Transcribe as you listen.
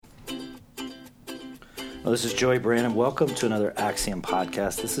Well, this is Joey Brandon. Welcome to another Axiom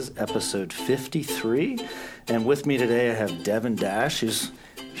podcast. This is episode 53. And with me today, I have Devin Dash, who's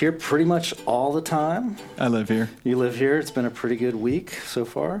here pretty much all the time. I live here. You live here. It's been a pretty good week so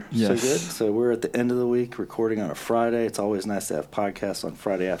far. Yes. So good. So we're at the end of the week recording on a Friday. It's always nice to have podcasts on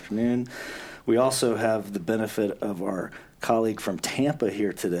Friday afternoon. We also have the benefit of our colleague from Tampa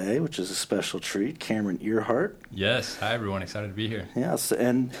here today, which is a special treat, Cameron Earhart. Yes. Hi, everyone. Excited to be here. Yes.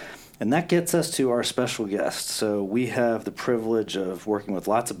 And that gets us to our special guest. So we have the privilege of working with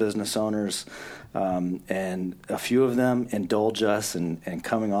lots of business owners, and a few of them indulge us and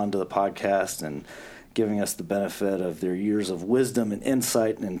coming onto the podcast and giving us the benefit of their years of wisdom and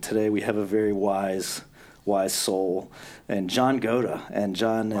insight. And today we have a very wise soul, and John Goda. And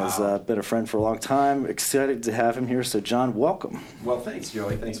John has been a friend for a long time. Excited to have him here. So, John, welcome. Well, thanks,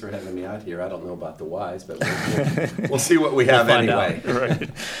 Joey. Thanks for having me out here. I don't know about the wise, but we'll see what we have anyway. Right.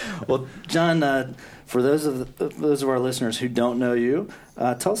 Well, John, for those of our listeners who don't know you,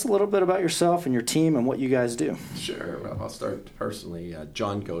 tell us a little bit about yourself and your team and what you guys do. Sure. Well, I'll start personally.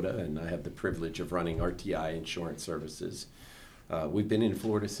 John Goda, and I have the privilege of running RTI Insurance Services. We've been in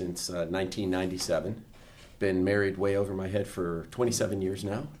Florida since 1997. Been married way over my head for 27 years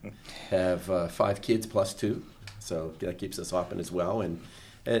now. Have 5 kids plus 2, so that keeps us hopping as well. And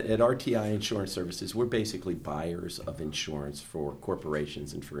at RTI Insurance Services, we're basically buyers of insurance for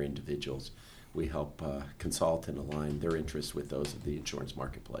corporations and for individuals. We help consult and align their interests with those of the insurance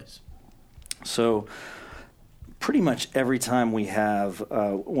marketplace. So pretty much every time we have,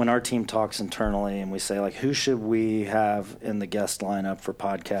 when our team talks internally and we say, like, who should we have in the guest lineup for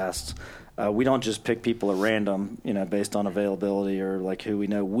podcasts, we don't just pick people at random, based on availability or like who we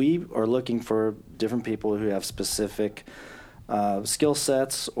know. We are looking for different people who have specific skill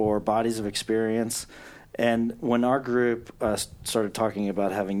sets or bodies of experience. And when our group started talking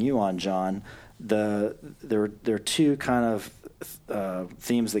about having you on, John, there are 2 kind of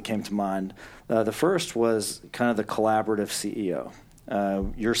themes that came to mind. The first was kind of the collaborative CEO.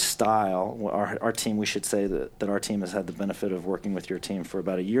 Your style, our team, we should say that our team has had the benefit of working with your team for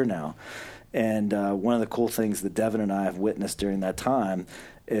about a year now. And one of the cool things that Devin and I have witnessed during that time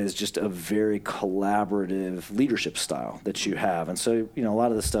is just a very collaborative leadership style that you have. And so, a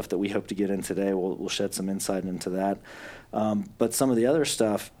lot of the stuff that we hope to get in today, we'll shed some insight into that. But some of the other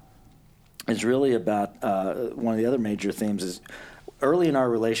stuff is really about one of the other major themes is early in our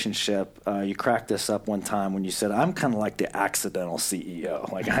relationship, you cracked this up one time when you said, I'm kind of like the accidental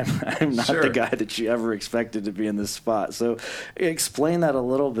CEO. Like, I'm not Sure. the guy that you ever expected to be in this spot. So explain that a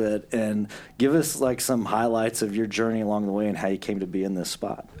little bit and give us, like, some highlights of your journey along the way and how you came to be in this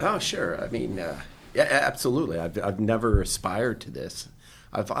spot. Oh, sure. I mean, yeah, absolutely. I've never aspired to this.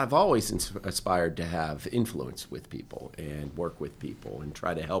 I've always aspired to have influence with people and work with people and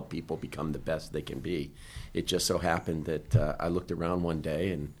try to help people become the best they can be. It just so happened that I looked around one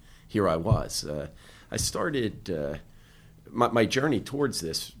day and here I was. I started, my journey towards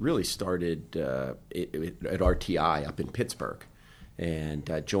this really started at RTI up in Pittsburgh, and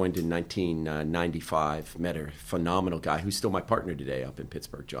joined in 1995, met a phenomenal guy who's still my partner today up in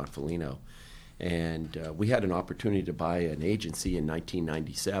Pittsburgh, John Foligno. And we had an opportunity to buy an agency in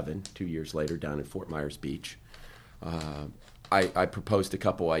 1997, 2 years later, down in Fort Myers Beach. I proposed a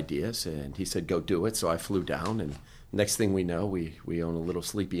couple ideas, and he said, go do it. So I flew down, and next thing we know, we own a little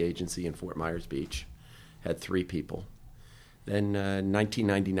sleepy agency in Fort Myers Beach, had 3 people. Then in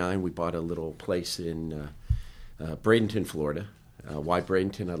 1999, we bought a little place in Bradenton, Florida. Why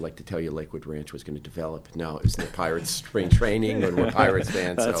Bradenton? I'd like to tell you Lakewood Ranch was going to develop. No, it was the Pirates spring training, and we're Pirates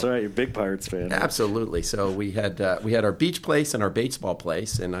fans. That's right, you're a big Pirates fan. Absolutely. So we had our beach place and our baseball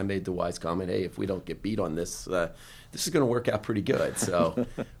place, and I made the wise comment, hey, if we don't get beat on this, this is going to work out pretty good. So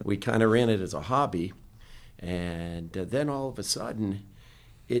we kind of ran it as a hobby, and then all of a sudden,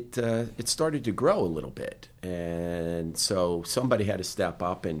 it started to grow a little bit, and so somebody had to step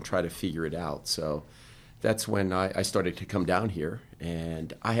up and try to figure it out. So that's when I started to come down here,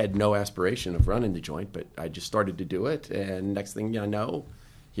 and I had no aspiration of running the joint, but I just started to do it, and next thing I know,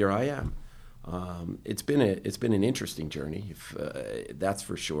 here I am. It's been an interesting journey, that's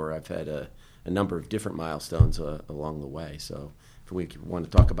for sure. I've had a number of different milestones along the way, so if we want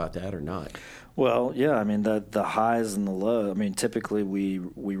to talk about that or not. Well, yeah, I mean, the highs and the lows. I mean, typically we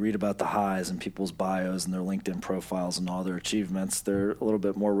read about the highs in people's bios and their LinkedIn profiles and all their achievements. They're a little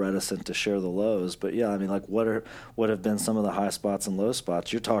bit more reticent to share the lows. But, yeah, I mean, like what have been some of the high spots and low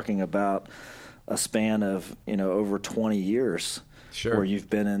spots? You're talking about a span of, over 20 years. Sure. Where you've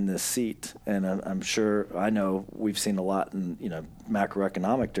been in this seat. And I'm sure, I know we've seen a lot in,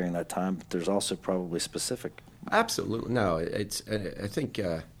 macroeconomic during that time, but there's also probably specific. Absolutely. No, I think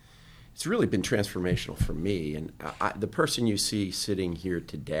it's really been transformational for me. And the person you see sitting here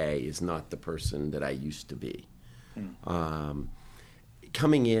today is not the person that I used to be.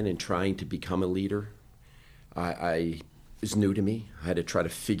 Coming in and trying to become a leader, it was new to me. I had to try to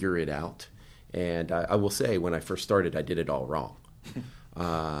figure it out. And I will say, when I first started, I did it all wrong.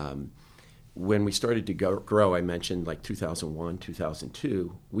 When we started to grow, I mentioned like 2001,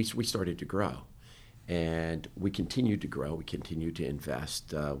 2002, we started to grow. And we continued to grow. We continued to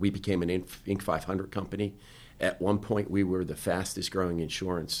invest. We became an Inc. 500 company. At one point, we were the fastest growing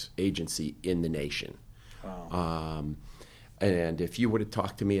insurance agency in the nation. Wow. And if you would have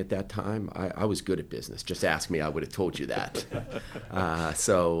talked to me at that time, I was good at business. Just ask me, I would have told you that.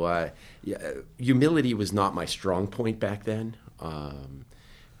 Humility was not my strong point back then.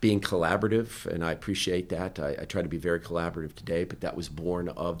 Being collaborative, and I appreciate that. I try to be very collaborative today, but that was born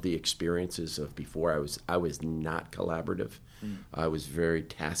of the experiences of before. I was not collaborative. I was very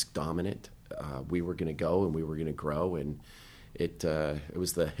task dominant. We were going to go and we were going to grow, and it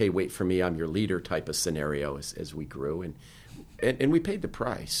was the hey, wait for me, I'm your leader type of scenario as we grew, and we paid the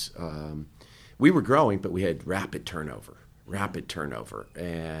price. We were growing, but we had rapid turnover,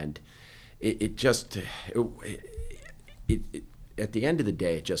 and at the end of the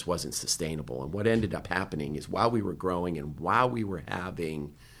day, it just wasn't sustainable. And what ended up happening is while we were growing and while we were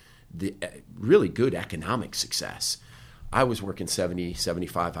having the really good economic success, I was working 70,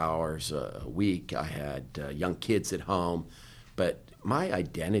 75 hours a week. I had young kids at home. But my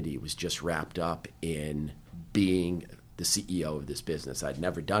identity was just wrapped up in being the CEO of this business. I'd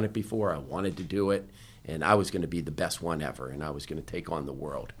never done it before. I wanted to do it. And I was going to be the best one ever. And I was going to take on the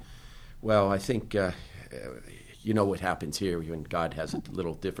world. Well, I think... you know what happens here when God has a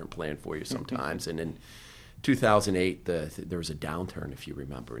little different plan for you sometimes. And in 2008, there was a downturn, if you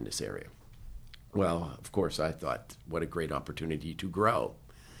remember, in this area. Well, of course, I thought, what a great opportunity to grow.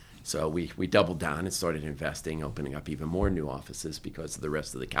 So we doubled down and started investing, opening up even more new offices because the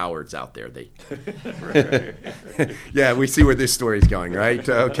rest of the cowards out there, yeah, we see where this story is going, right?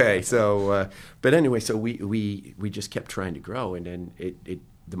 Okay, so, but anyway, so we just kept trying to grow, and then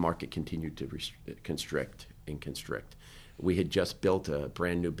the market continued to constrict. We had just built a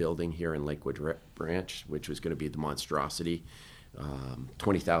brand new building here in Lakewood Ranch, which was going to be the monstrosity,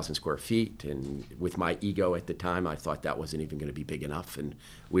 20,000 square feet. And with my ego at the time, I thought that wasn't even going to be big enough. And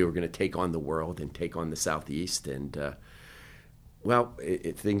we were going to take on the world and take on the Southeast. And,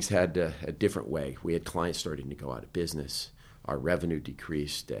 things had a different way. We had clients starting to go out of business. Our revenue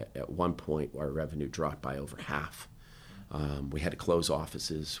decreased. At one point, our revenue dropped by over half. We had to close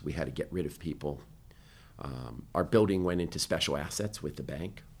offices. We had to get rid of people. Our building went into special assets with the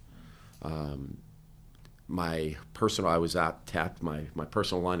bank. My personal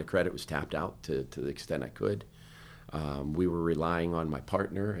line of credit was tapped out to the extent I could. We were relying on my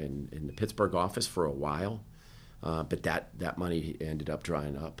partner in the Pittsburgh office for a while, but that money ended up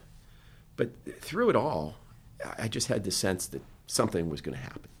drying up. But through it all, I just had the sense that something was going to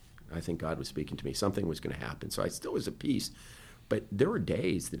happen. I think God was speaking to me. Something was going to happen. So I still was at peace. But there were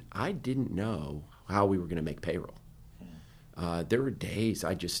days that I didn't know how we were going to make payroll. There were days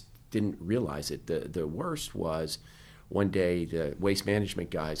I just didn't realize it. The worst was one day the waste management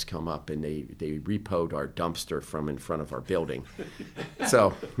guys come up and they repoed our dumpster from in front of our building.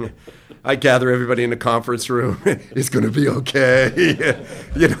 So I gather everybody in the conference room. It's going to be okay.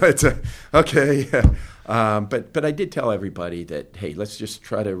 It's okay. But I did tell everybody that, hey, let's just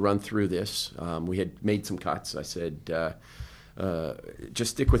try to run through this. We had made some cuts. I said,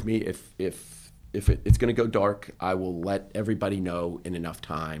 just stick with me. If it's going to go dark, I will let everybody know in enough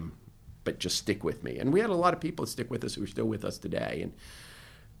time, but just stick with me. And we had a lot of people stick with us who are still with us today.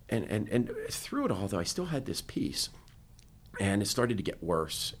 And through it all, though, I still had this peace. And it started to get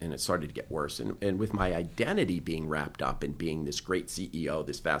worse, and And with my identity being wrapped up in being this great CEO,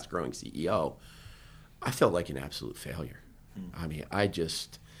 this fast-growing CEO, I felt like an absolute failure. I mean,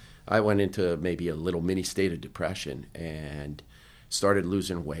 I went into maybe a little mini state of depression and started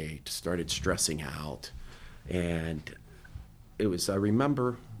losing weight, started stressing out. And I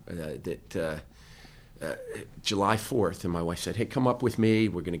remember that July 4th, and my wife said, hey, come up with me.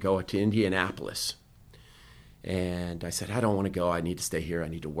 We're going to go to Indianapolis. And I said, I don't want to go. I need to stay here. I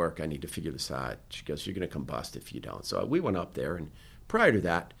need to work. I need to figure this out. She goes, you're going to combust if you don't. So we went up there. And prior to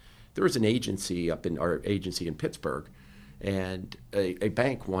that, there was an agency our agency in Pittsburgh, and a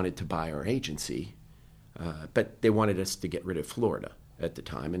bank wanted to buy our agency, but they wanted us to get rid of Florida at the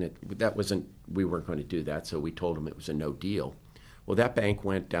time. And we weren't going to do that. So we told them it was a no deal. Well, that bank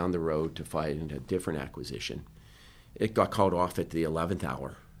went down the road to find a different acquisition. It got called off at the 11th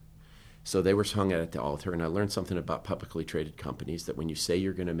hour. So they were hung at the altar, and I learned something about publicly traded companies, that when you say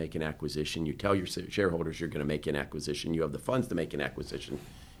you're going to make an acquisition, you tell your shareholders you're going to make an acquisition, you have the funds to make an acquisition,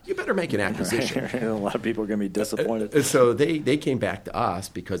 you better make an acquisition. Right. A lot of people are going to be disappointed. So they came back to us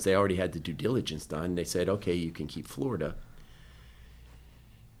because they already had the due diligence done. They said, okay, you can keep Florida.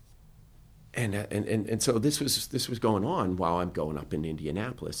 And so this was going on while I'm going up in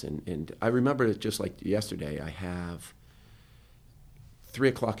Indianapolis. And I remember it just like yesterday. I have 3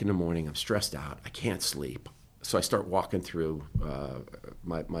 o'clock in the morning. I'm stressed out. I can't sleep. So I start walking through.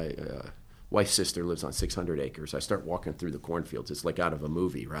 My wife's sister lives on 600 acres. I start walking through the cornfields. It's like out of a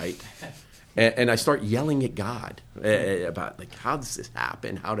movie, right? And I start yelling at God about, like, how does this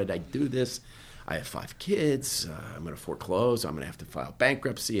happen? How did I do this? I have 5 kids. I'm going to foreclose. I'm going to have to file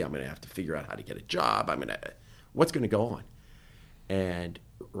bankruptcy. I'm going to have to figure out how to get a job. What's going to go on? And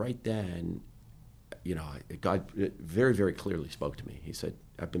right then, you know, God very, very clearly spoke to me. He said,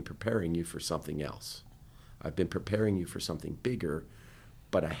 I've been preparing you for something else. I've been preparing you for something bigger,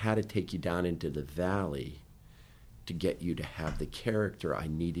 but I had to take you down into the valley to get you to have the character I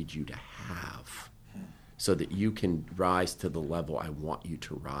needed you to have so that you can rise to the level I want you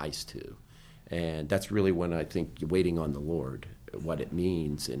to rise to. And that's really when I think waiting on the Lord, what it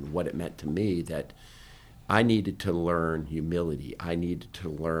means and what it meant to me, that I needed to learn humility. I needed to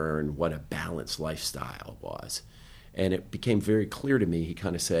learn what a balanced lifestyle was. And it became very clear to me. He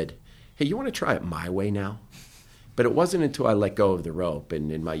kind of said, hey, you want to try it my way now? But it wasn't until I let go of the rope and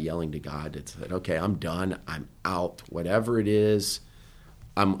in my yelling to God, it said, okay, I'm done. I'm out. Whatever it is,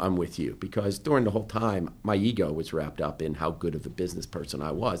 I'm with you. Because during the whole time, my ego was wrapped up in how good of a business person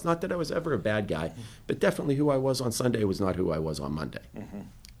I was. Not that I was ever a bad guy, but definitely who I was on Sunday was not who I was on Monday. Mm-hmm.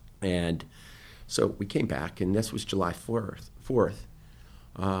 And so we came back, and this was July 4th.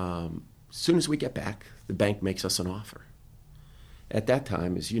 As soon as we get back, the bank makes us an offer. At that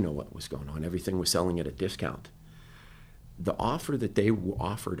time, as you know what was going on, everything was selling at a discount. The offer that they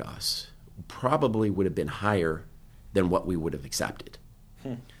offered us probably would have been higher than what we would have accepted.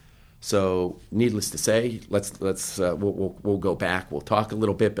 So, needless to say, we'll go back. We'll talk a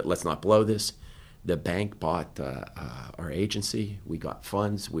little bit, but let's not blow this. The bank bought our agency. We got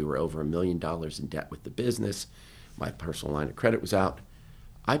funds. We were over $1 million in debt with the business. My personal line of credit was out.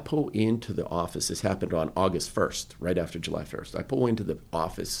 I pull into the office. This happened on August 1st, right after July 1st. I pull into the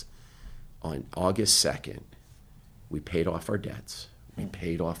office on August 2nd. We paid off our debts. We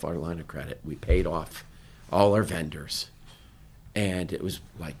paid off our line of credit. We paid off all our vendors. And it was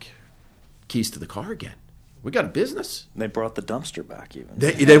like keys to the car again. We got a business. They brought the dumpster back even.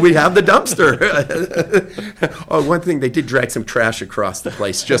 We have the dumpster. Oh, one thing, they did drag some trash across the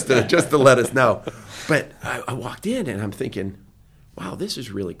place just to let us know. But I walked in and I'm thinking, wow, this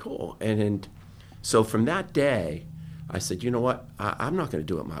is really cool. And so from that day, I said, you know what? I'm not going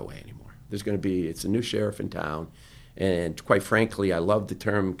to do it my way anymore. It's a new sheriff in town. And quite frankly, I love the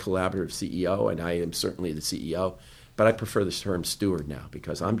term collaborative CEO, and I am certainly the CEO. But I prefer the term steward now,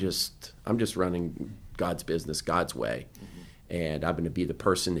 because I'm just running God's business God's way, and I'm going to be the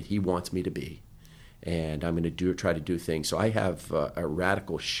person that He wants me to be, and I'm going to try to do things. So I have a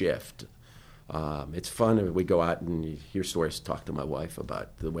radical shift. It's fun. We go out and hear stories. Talk to my wife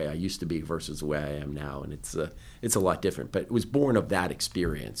about the way I used to be versus the way I am now, and it's a lot different. But it was born of that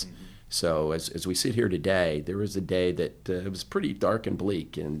experience. Mm-hmm. So as we sit here today, there was a day that it was pretty dark and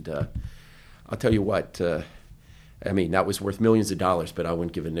bleak, and I'll tell you what. I mean, that was worth millions of dollars, but I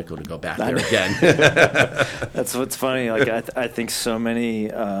wouldn't give a nickel to go back there again. That's what's funny. Like I think so many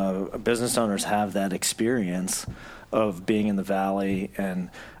business owners have that experience of being in the valley,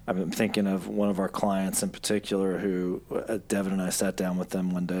 and I'm thinking of one of our clients in particular who Devin and I sat down with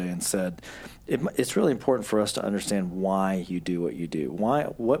them one day and said, it's really important for us to understand why you do what you do.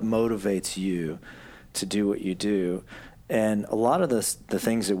 What motivates you to do what you do? And a lot of the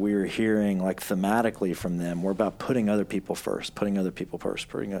things that we were hearing, like thematically from them, were about putting other people first.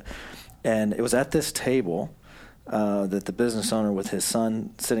 And it was at this table that the business owner, with his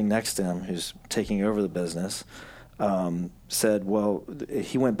son sitting next to him, who's taking over the business, said, well,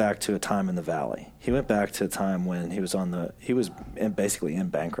 he went back to a time in the valley. He went back to a time when he was basically in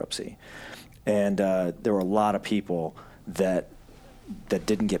bankruptcy. And there were a lot of people that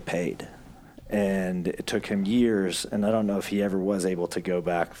didn't get paid. And it took him years, and I don't know if he ever was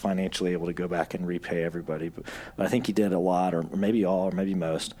financially able to go back and repay everybody, but I think he did a lot, or maybe all, or maybe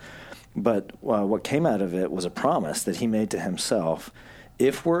most. But what came out of it was a promise that he made to himself: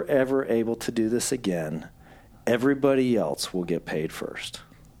 if we're ever able to do this again, everybody else will get paid first.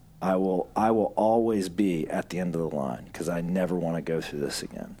 I will always be at the end of the line, because I never want to go through this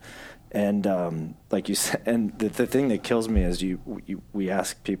again. And like you said, and the thing that kills me is we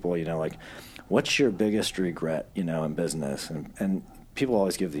ask people, like, what's your biggest regret, in business? And people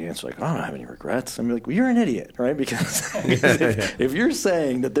always give the answer like, I don't have any regrets. I'm like, well, you're an idiot, right? Because if you're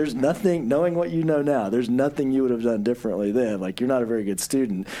saying that there's nothing, knowing what you know now, there's nothing you would have done differently then, like, you're not a very good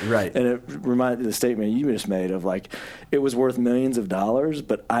student. Right. And it reminded the statement you just made of like, it was worth millions of dollars,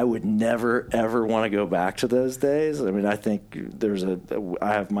 but I would never, ever want to go back to those days. I mean, I think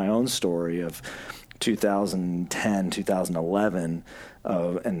I have my own story of 2010, 2011,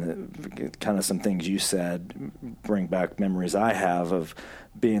 and kind of some things you said bring back memories I have of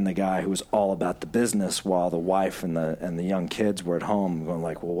being the guy who was all about the business while the wife and the young kids were at home going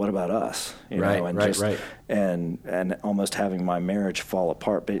like, well, what about us? Right. And almost having my marriage fall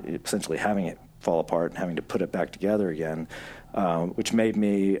apart, but essentially having it fall apart and having to put it back together again, which made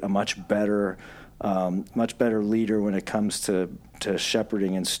me a much better leader when it comes to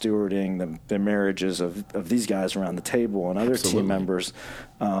shepherding and stewarding the marriages of these guys around the table and other Absolutely. team members.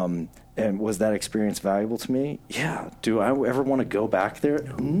 And was that experience valuable to me? Yeah. Do I ever want to go back there?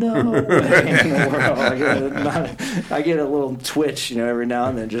 No way in the world. I get a little twitch, every now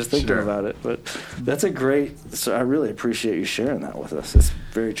and then just thinking about it. But that's so I really appreciate you sharing that with us. It's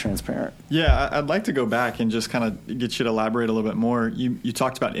very transparent. Yeah, I'd like to go back and just kind of get you to elaborate a little bit more. You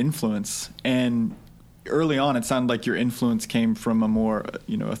talked about influence, and early on, it sounded like your influence came from a more,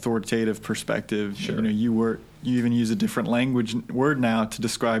 authoritative perspective. Sure. You even use a different word now to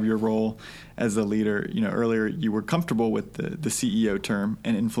describe your role as a leader. Earlier you were comfortable with the CEO term,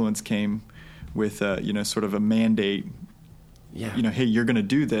 and influence came with, sort of a mandate. Yeah. Hey, you're going to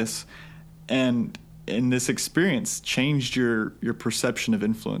do this, and this experience changed your perception of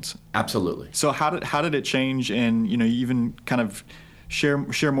influence. Absolutely. So how did it change? And you even kind of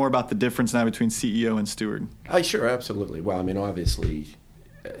share more about the difference now between CEO and steward. Sure, absolutely. Well, I mean, obviously,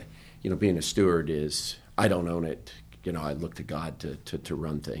 being a steward is, I don't own it. I look to God to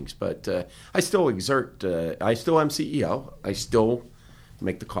run things. But I still I still am CEO. I still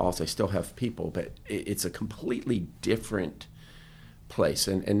make the calls. I still have people. But it's a completely different place.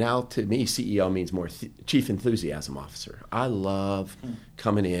 And now to me, CEO means more Chief Enthusiasm Officer. I love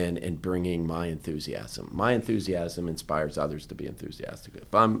coming in and bringing my enthusiasm. My enthusiasm inspires others to be enthusiastic.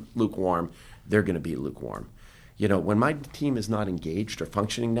 If I'm lukewarm, they're going to be lukewarm. When my team is not engaged or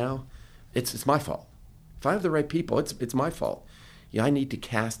functioning now, it's my fault. If I have the right people, it's my fault. I need to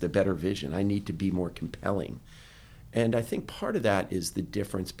cast a better vision. I need to be more compelling. And I think part of that is the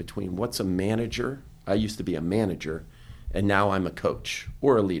difference between what's a manager. I used to be a manager, and now I'm a coach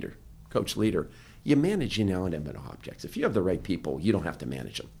or a leader, leader. You manage inanimate objects. If you have the right people, you don't have to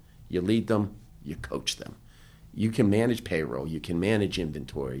manage them. You lead them, you coach them. You can manage payroll, you can manage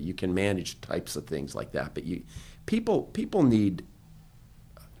inventory, you can manage types of things like that. But people need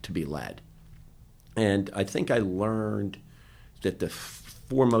to be led. And I think I learned that the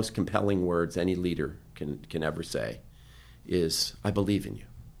four most compelling words any leader can ever say is, I believe in you.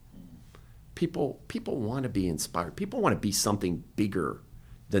 People want to be inspired. People want to be something bigger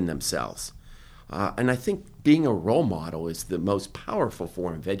than themselves. And I think being a role model is the most powerful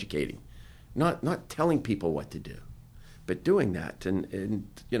form of educating. Not telling people what to do, but doing that. And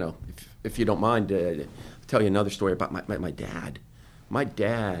if you don't mind, I'll tell you another story about my dad. My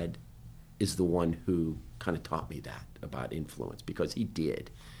dad is the one who kind of taught me that about influence, because he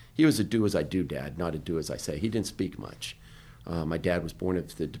did. He was a do as I do dad, not a do as I say. He didn't speak much. My dad was born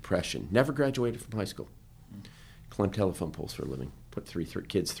of the Depression, never graduated from high school. Climbed telephone poles for a living, put three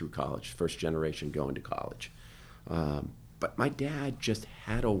kids through college, first generation going to college. But my dad just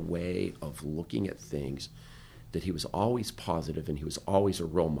had a way of looking at things that he was always positive, and he was always a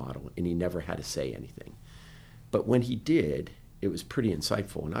role model, and he never had to say anything. But when he did, it was pretty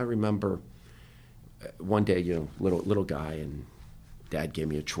insightful. And I remember one day, little guy, and Dad gave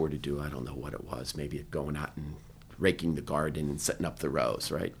me a chore to do. I don't know what it was, maybe going out and raking the garden and setting up the rows,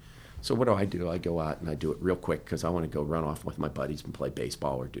 right? So what do? I go out and I do it real quick because I want to go run off with my buddies and play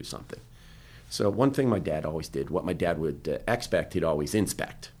baseball or do something. So one thing my dad always did, what my dad would expect, he'd always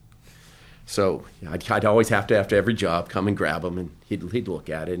inspect. So I'd always have to, after every job, come and grab him, and he'd look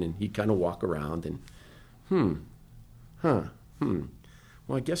at it, and he'd kind of walk around and, well,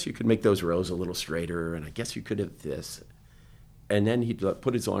 I guess you could make those rows a little straighter, and I guess you could have this. And then he'd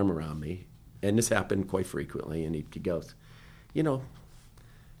put his arm around me, and this happened quite frequently, and he goes,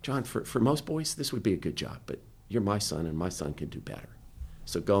 John, for most boys, this would be a good job, but you're my son, and my son can do better.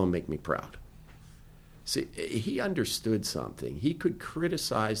 So go and make me proud. See, he understood something. He could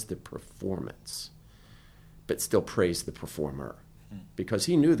criticize the performance, but still praise the performer, because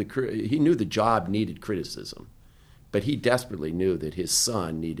he knew the job needed criticism, But he desperately knew that his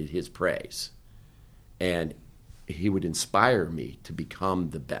son needed his praise. And he would inspire me to become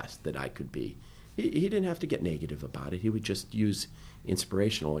the best that I could be. He didn't have to get negative about it. He would just use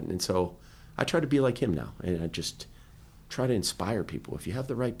inspirational. And so I try to be like him now. And I just try to inspire people. If you have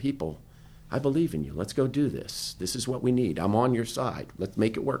the right people, I believe in you. Let's go do this. This is what we need. I'm on your side. Let's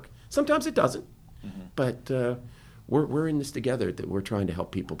make it work. Sometimes it doesn't. Mm-hmm. But we're in this together, that we're trying to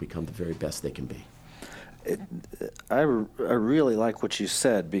help people become the very best they can be. I really like what you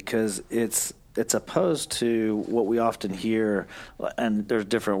said, because it's opposed to what we often hear, and there's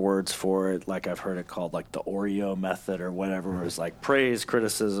different words for it. Like I've heard it called like the Oreo method or whatever. Mm-hmm. It's like praise,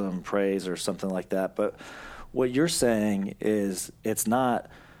 criticism, praise, or something like that. But what you're saying is it's not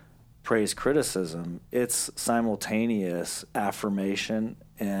praise, criticism. It's simultaneous affirmation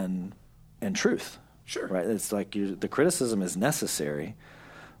and truth. Sure. Right. It's like the criticism is necessary,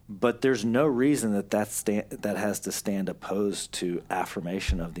 but there's no reason that has to stand opposed to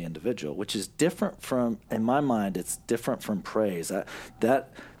affirmation of the individual, which is different from, in my mind, it's different from praise. That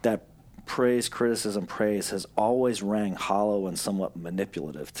praise, criticism, praise has always rang hollow and somewhat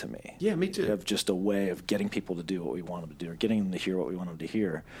manipulative to me. Yeah, me too. Of just a way of getting people to do what we want them to do, or getting them to hear what we want them to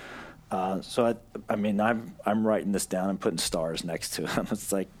hear. So I'm writing this down and putting stars next to them.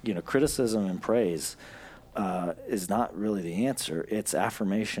 It's like, criticism and praise is not really the answer. It's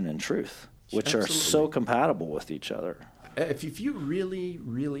affirmation and truth, which Absolutely. are so compatible with each other. If you really,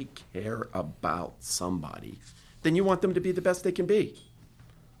 really care about somebody, then you want them to be the best they can be.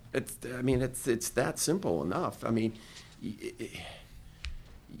 It's that simple enough. I mean,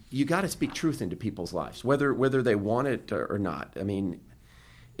 you got to speak truth into people's lives, whether they want it or not. I mean,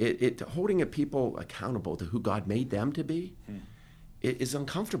 holding people accountable to who God made them to be is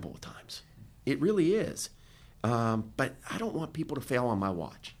uncomfortable at times. It really is. But I don't want people to fail on my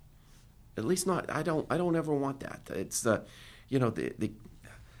watch. At least not. I don't ever want that. It's I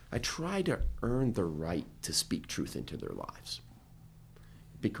try to earn the right to speak truth into their lives,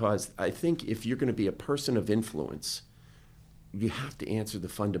 because I think if you're going to be a person of influence, you have to answer the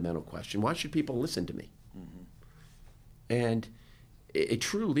fundamental question: why should people listen to me? Mm-hmm. And a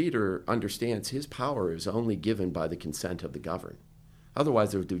true leader understands his power is only given by the consent of the governed.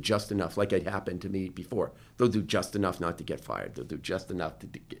 Otherwise, they'll do just enough, like it happened to me before. They'll do just enough not to get fired. They'll do just enough to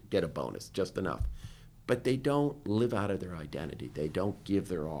get a bonus, just enough. But they don't live out of their identity. They don't give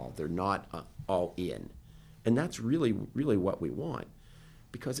their all. They're not all in. And that's really, really what we want,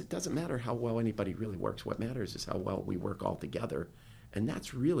 because it doesn't matter how well anybody really works. What matters is how well we work all together. And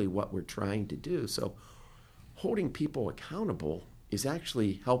that's really what we're trying to do. So holding people accountable is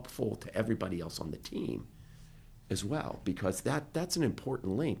actually helpful to everybody else on the team as well, because that's an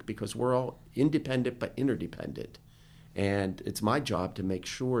important link, because we're all independent but interdependent. And it's my job to make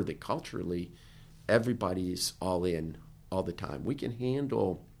sure that culturally everybody's all in all the time. We can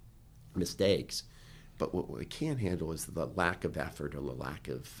handle mistakes, but what we can't handle is the lack of effort or the lack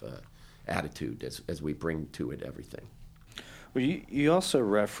of attitude as we bring to it everything. Well, you also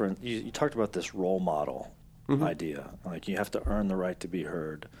referenced, you talked about this role model idea. Like, you have to earn the right to be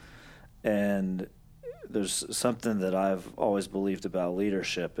heard. And there's something that I've always believed about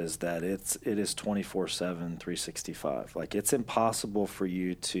leadership, is that it is 24/7, 365. Like, it's impossible for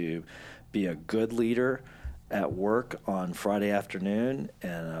you to be a good leader at work on Friday afternoon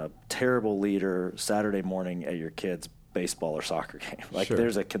and a terrible leader Saturday morning at your kid's baseball or soccer game. Like, Sure.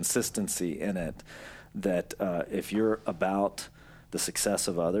 There's a consistency in it that if you're about the success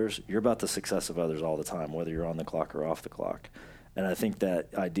of others, you're about the success of others all the time, whether you're on the clock or off the clock. And I think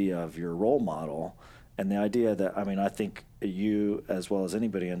that idea of your role model, and the idea that, I think you, as well as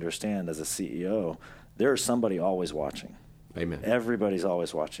anybody, understand as a CEO, there's somebody always watching. Amen. Everybody's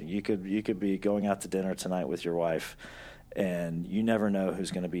always watching. You could be going out to dinner tonight with your wife, and you never know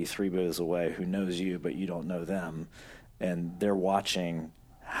who's going to be 3 booths away, who knows you, but you don't know them. And they're watching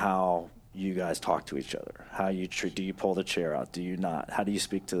how you guys talk to each other. How you treat, do you pull the chair out? Do you not? How do you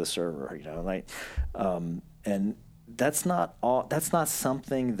speak to the server? And that's not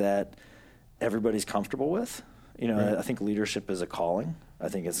something that everybody's comfortable with. Right. I think leadership is a calling. I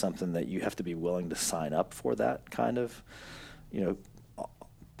think it's something that you have to be willing to sign up for, that kind of,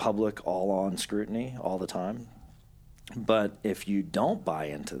 public all-on scrutiny all the time. But if you don't buy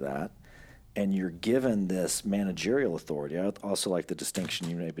into that, and you're given this managerial authority, I also like the distinction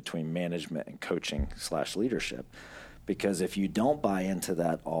you made between management and coaching / leadership, because if you don't buy into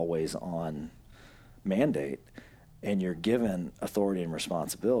that always-on mandate, and you're given authority and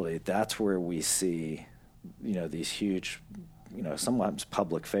responsibility, that's where we see, these huge sometimes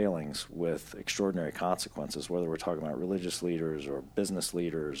public failings with extraordinary consequences, whether we're talking about religious leaders or business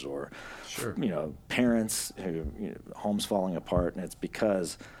leaders or, Sure. Parents who, homes falling apart. And it's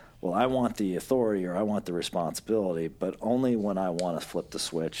because, well, I want the authority or I want the responsibility, but only when I want to flip the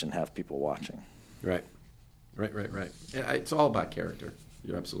switch and have people watching. Right. Yeah, it's all about character.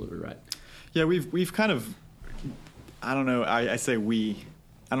 You're absolutely right. Yeah, we've kind of, I don't know, I say we,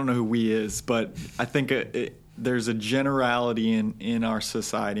 I don't know who we is, but I think there's a generality in our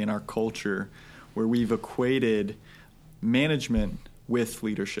society, in our culture, where we've equated management with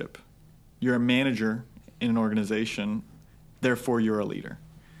leadership. You're a manager in an organization, therefore you're a leader.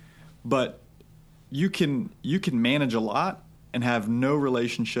 But you can manage a lot and have no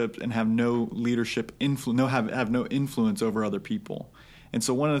relationships and have no leadership have no influence over other people. And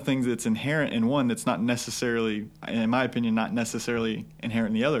so one of the things that's inherent in one that's not necessarily, in my opinion, not necessarily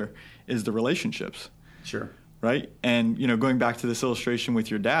inherent in the other is the relationships. Sure. Right? And, going back to this illustration with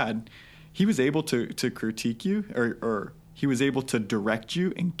your dad, he was able to critique you or he was able to direct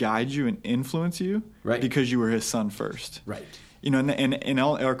you and guide you and influence you because you were his son first. Right. And in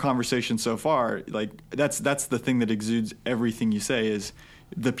all our conversation so far, like that's the thing that exudes everything you say is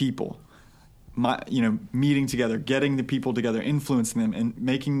the people. Meeting together, getting the people together, influencing them, and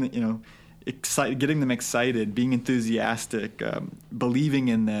making getting them excited, being enthusiastic, believing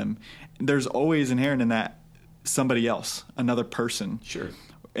in them. There's always inherent in that somebody else, another person. Sure.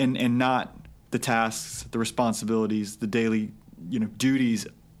 And not the tasks, the responsibilities, the daily duties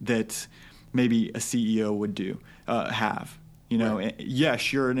that maybe a CEO would have. Right.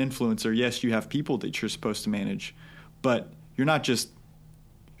 Yes, you're an influencer. Yes, you have people that you're supposed to manage, but you're not just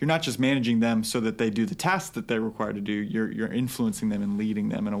managing them so that they do the tasks that they're required to do. You're influencing them and leading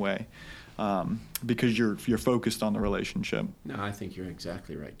them in a way because you're focused on the relationship. No, I think you're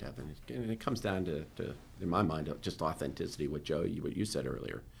exactly right, Devin. And it comes down to, in my mind, just authenticity. What you said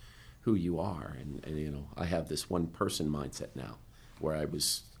earlier, who you are, and I have this one person mindset now, where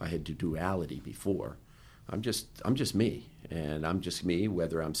I had duality before. I'm just me, and I'm just me.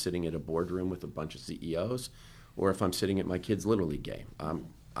 Whether I'm sitting at a boardroom with a bunch of CEOs, or if I'm sitting at my kid's Little League game,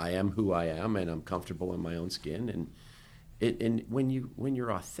 I am who I am, and I'm comfortable in my own skin. And when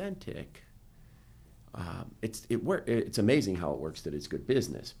you're authentic, it's amazing how it works. That it's good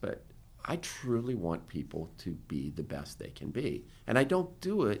business, but I truly want people to be the best they can be, and I don't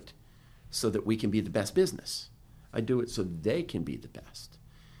do it so that we can be the best business. I do it so they can be the best.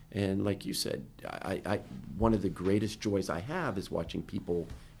 And like you said, I one of the greatest joys I have is watching people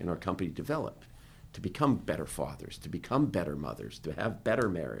in our company develop, to become better fathers, to become better mothers, to have better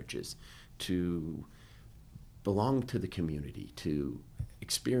marriages, to belong to the community, to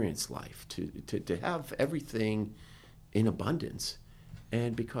experience life, to have everything in abundance.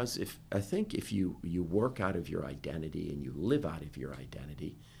 And because if you work out of your identity and you live out of your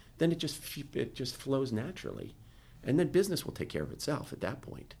identity, then it just flows naturally. And then business will take care of itself at that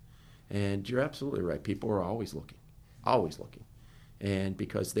point. And you're absolutely right. People are always looking. And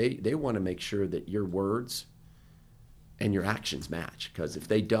because they want to make sure that your words and your actions match. Because if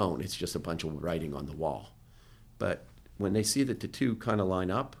they don't, it's just a bunch of writing on the wall. But when they see that the two kind of line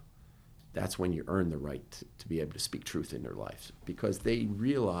up, that's when you earn the right to be able to speak truth in their lives. Because they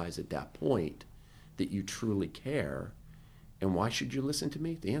realize at that point that you truly care. And why should you listen to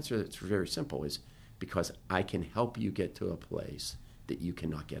me? The answer that's very simple is because I can help you get to a place that you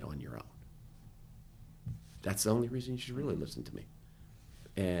cannot get on your own. That's the only reason you should really listen to me.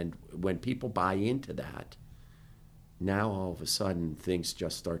 And when people buy into that, now all of a sudden things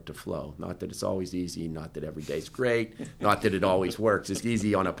just start to flow. Not that it's always easy, not that every day's great, not that it always works. It's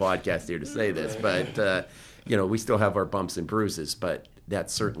easy on a podcast here to say this, but we still have our bumps and bruises, but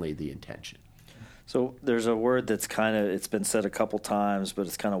that's certainly the intention. So there's a word that's it's been said a couple times, but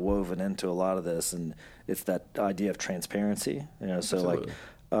it's kind of woven into a lot of this, and it's that idea of transparency. Absolutely.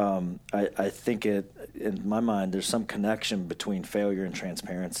 I think in my mind, there's some connection between failure and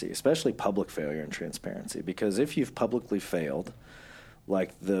transparency, especially public failure and transparency, because if you've publicly failed,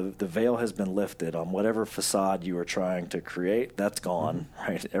 like the veil has been lifted on whatever facade you were trying to create, that's gone,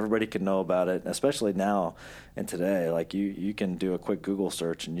 right? Everybody can know about it, especially now and today. Like you can do a quick Google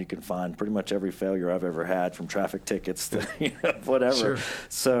search and you can find pretty much every failure I've ever had, from traffic tickets to whatever. Sure.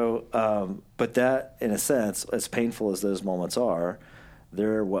 So, but that, in a sense, as painful as those moments are,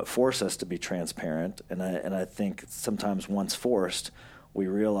 they're what force us to be transparent. And I think sometimes once forced, we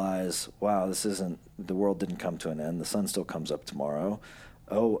realize, wow, the world didn't come to an end. The sun still comes up tomorrow.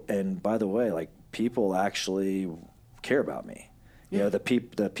 Oh, and by the way, like, people actually care about me. You know, the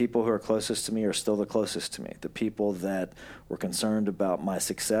people who are closest to me are still the closest to me. The people that were concerned about my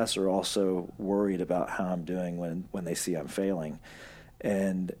success are also worried about how I'm doing when they see I'm failing.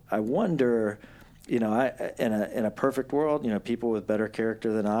 And I wonder, you know, in a perfect world, you know, people with better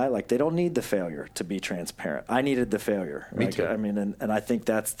character than I, like, they don't need the failure to be transparent. I needed the failure. Me too. I mean, and I think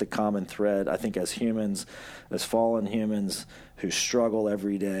that's the common thread. I think as humans, as fallen humans who struggle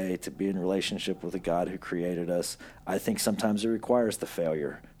every day to be in relationship with a God who created us, I think sometimes it requires the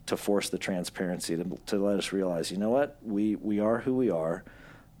failure to force the transparency to let us realize, you know what, we are who we are.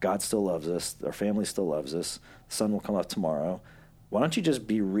 God still loves us. Our family still loves us. The sun will come up tomorrow. Why don't you just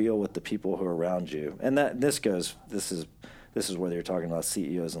be real with the people who are around you? And this is whether you're talking about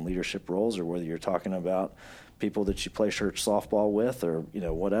CEOs and leadership roles, or whether you're talking about people that you play church softball with, or, you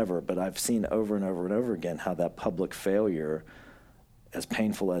know, whatever. But I've seen over and over and over again how that public failure, as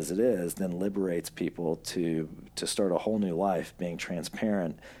painful as it is, then liberates people to start a whole new life being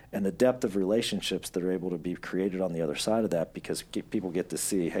transparent, and the depth of relationships that are able to be created on the other side of that, because people get to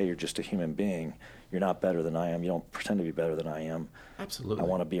see, hey, you're just a human being. You're not better than I am. You don't pretend to be better than I am. Absolutely. I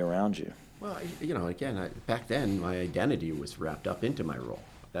want to be around you. Well, you know, again, back then, my identity was wrapped up into my role.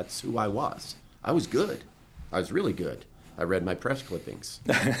 That's who I was. I was good. I was really good. I read my press clippings.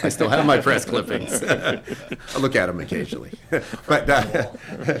 I still have my press clippings. I look at them occasionally. but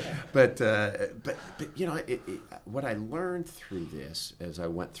you know, what I learned through this as I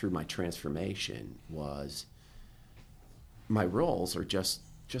went through my transformation was my roles are just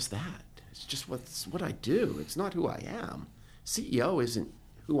that. It's just what I do. It's not who I am. CEO isn't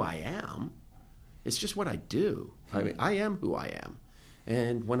who I am. It's just what I do. I mean, I am who I am.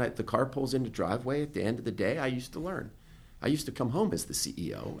 And when the car pulls into the driveway at the end of the day, I used to learn. I used to come home as the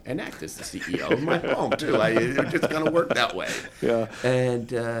CEO and act as the CEO of my home, too. It just kind of worked that way. Yeah.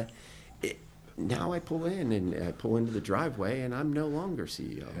 And now I pull in, and I pull into the driveway, and I'm no longer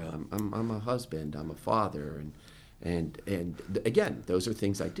CEO. Yeah. I'm a husband. I'm a father. And again, those are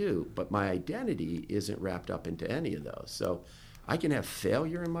things I do, but my identity isn't wrapped up into any of those. So I can have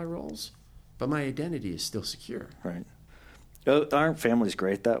failure in my roles, but my identity is still secure. Right. Aren't families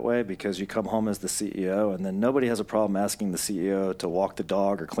great that way? Because you come home as the CEO, and then nobody has a problem asking the CEO to walk the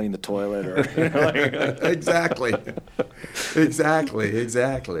dog or clean the toilet. Or Exactly.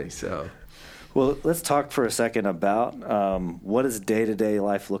 So. Well, let's talk for a second about what does day-to-day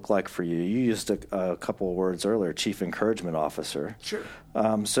life look like for you? You used a couple of words earlier, Chief Encouragement Officer. Sure.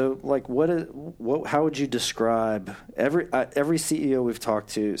 So, like, how would you describe every CEO we've talked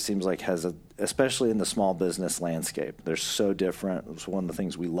to seems like has especially in the small business landscape, they're so different. It's one of the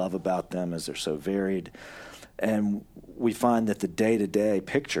things we love about them is they're so varied, and we find that the day-to-day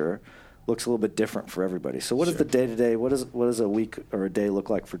picture looks a little bit different for everybody. So, what is the day-to-day? What does a week or a day look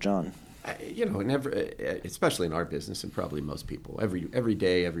like for John? You know, especially in our business, and probably most people, every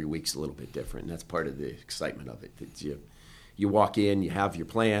day, every week's a little bit different, and that's part of the excitement of it. It's you walk in, you have your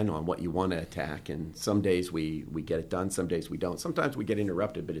plan on what you want to attack, and some days we get it done, some days we don't. Sometimes we get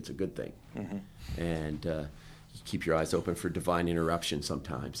interrupted, but it's a good thing. Mm-hmm. And you keep your eyes open for divine interruption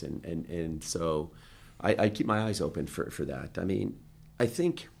sometimes, and so I keep my eyes open for that. I mean, I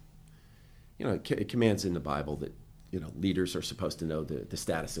think, you know, it commands in the Bible that, you know, leaders are supposed to know the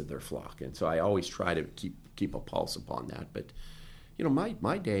status of their flock, and so I always try to keep a pulse upon that. But, you know,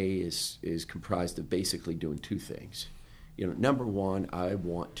 my day is comprised of basically doing two things. You know, number one, I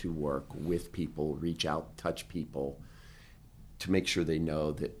want to work with people, reach out, touch people, to make sure they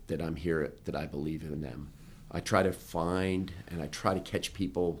know that I'm here, that I believe in them. I try to find and I try to catch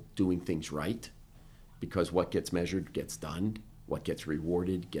people doing things right, because what gets measured gets done, what gets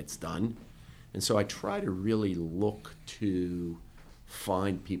rewarded gets done. And so I try to really look to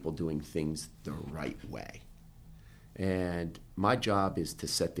find people doing things the right way. And my job is to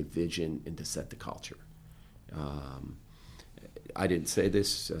set the vision and to set the culture. I didn't say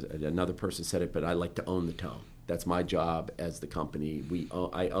this, another person said it, but I like to own the tone. That's my job as the company.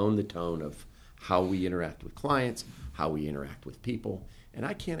 I own the tone of how we interact with clients, how we interact with people. And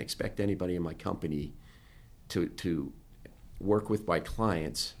I can't expect anybody in my company to work with my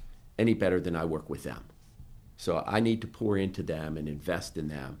clients any better than I work with them. So I need to pour into them and invest in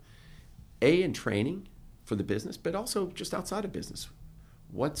them, in training for the business, but also just outside of business.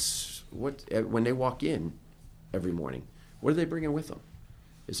 When they walk in every morning, what are they bringing with them?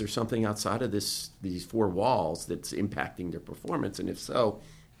 Is there something outside of these four walls that's impacting their performance? And if so,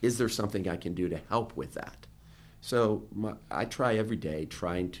 is there something I can do to help with that? So I try every day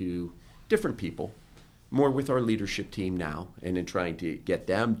trying to, different people, more with our leadership team now, and in trying to get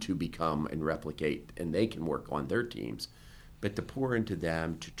them to become and replicate, and they can work on their teams, but to pour into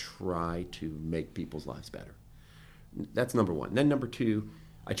them to try to make people's lives better. That's number one. Then number two,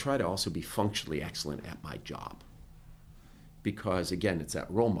 I try to also be functionally excellent at my job. Because, again, it's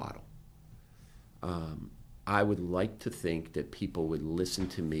that role model. I would like to think that people would listen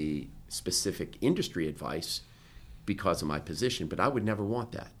to me specific industry advice because of my position, but I would never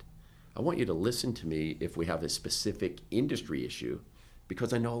want that. I want you to listen to me if we have a specific industry issue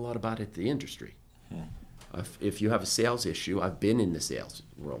because I know a lot about it, the industry. If you have a sales issue, I've been in the sales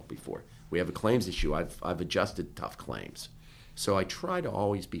world before. We have a claims issue, I've adjusted tough claims. So I try to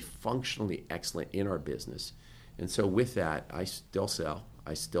always be functionally excellent in our business. And so with that, I still sell.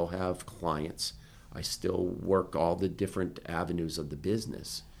 I still have clients. I still work all the different avenues of the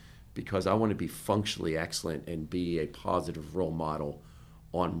business because I want to be functionally excellent and be a positive role model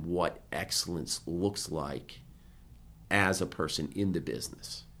on what excellence looks like as a person in the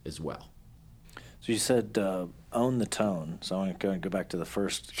business as well. So you said own the tone. So I want to go back to the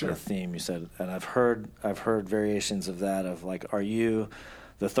first Sure. theme you said, and I've heard variations of that of like, are you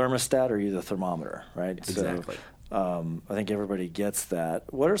the thermostat or are you the thermometer, right? Exactly. So, I think everybody gets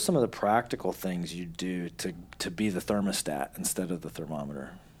that. What are some of the practical things you do to be the thermostat instead of the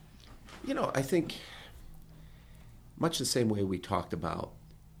thermometer? I think much the same way we talked about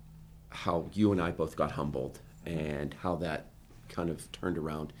how you and I both got humbled and how that kind of turned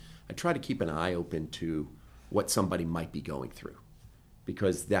around. I try to keep an eye open to what somebody might be going through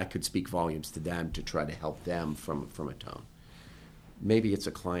because that could speak volumes to them to try to help them from a tone. Maybe it's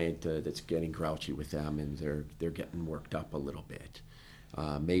a client that's getting grouchy with them and they're getting worked up a little bit.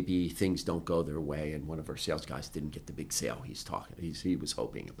 Maybe things don't go their way and one of our sales guys didn't get the big sale he was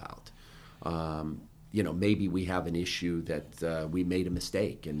hoping about. Maybe we have an issue that we made a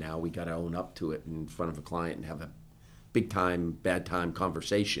mistake and now we got to own up to it in front of a client and have a big time, bad time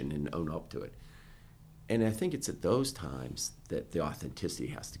conversation and own up to it. And I think it's at those times that the authenticity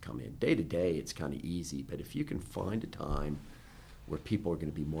has to come in. Day to day, it's kind of easy, but if you can find a time where people are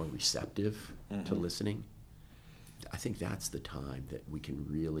going to be more receptive to listening, I think that's the time that we can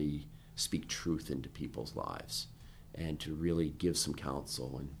really speak truth into people's lives and to really give some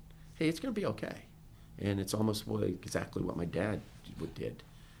counsel and, hey, it's going to be okay. And it's almost exactly what my dad did.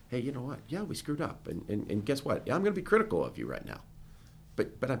 Hey, you know what? Yeah, we screwed up. And guess what? I'm going to be critical of you right now.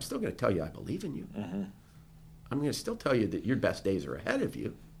 But I'm still going to tell you I believe in you. Mm-hmm. I'm going to still tell you that your best days are ahead of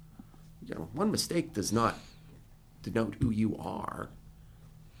you. One mistake does not denote who you are.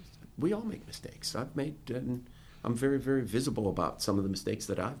 We all make mistakes. I've made, and I'm very, very visible about some of the mistakes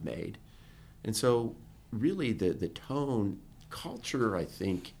that I've made. And so really the tone, culture, I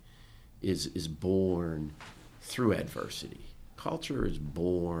think, is born through adversity. Culture is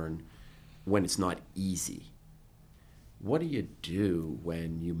born when it's not easy. What do you do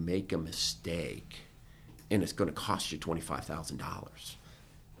when you make a mistake and it's going to cost you $25,000?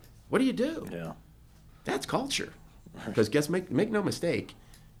 What do you do? Yeah. That's culture. Because make no mistake,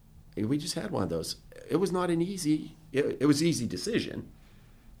 we just had one of those. It was not an easy, it was an easy decision.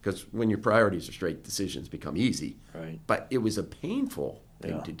 Because when your priorities are straight, decisions become easy. Right. But it was a painful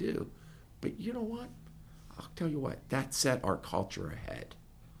thing Yeah. to do. But you know what? I'll tell you what, that set our culture ahead.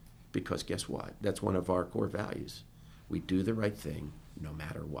 Because guess what? That's one of our core values. We do the right thing no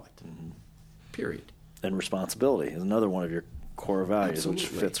matter what. Mm-hmm. Period. And responsibility is another one of your core values, which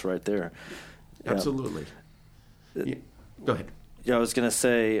Absolutely. fits right there. Absolutely. Yeah. Go ahead. Yeah, I was going to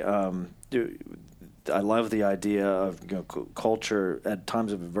say, I love the idea of culture at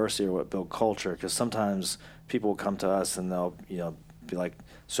times of adversity or what build culture, because sometimes people will come to us and they'll be like,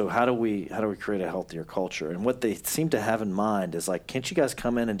 so how do we create a healthier culture? And what they seem to have in mind is like, can't you guys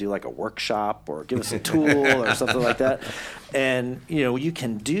come in and do like a workshop or give us a tool or something like that? And you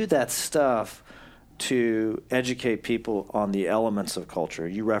can do that stuff to educate people on the elements of culture.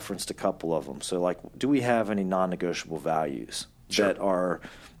 You referenced a couple of them. So like, do we have any non-negotiable values that are,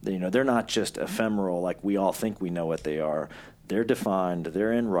 they're not just ephemeral like we all think we know what they are. They're defined,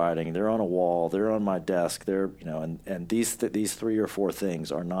 they're in writing, they're on a wall, they're on my desk, and these 3 or 4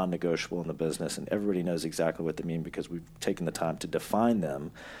 things are non-negotiable in the business, and everybody knows exactly what they mean because we've taken the time to define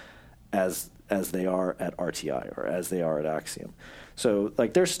them as they are at RTI or as they are at Axiom. So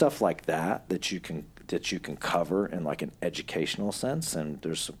like there's stuff like that you can cover in like an educational sense, and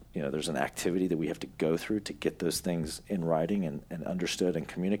there's an activity that we have to go through to get those things in writing and understood and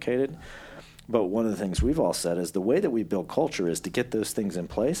communicated. But one of the things we've all said is the way that we build culture is to get those things in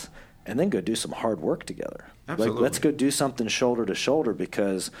place and then go do some hard work together. Absolutely. Like, let's go do something shoulder to shoulder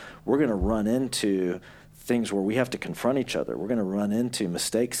because we're going to run into things where we have to confront each other. We're going to run into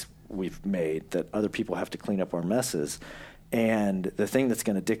mistakes we've made that other people have to clean up our messes. And the thing that's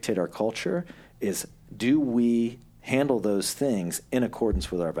going to dictate our culture is, do we handle those things in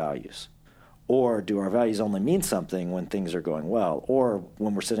accordance with our values? Or do our values only mean something when things are going well? Or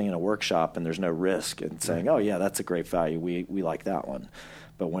when we're sitting in a workshop and there's no risk and saying, oh, yeah, that's a great value. We like that one.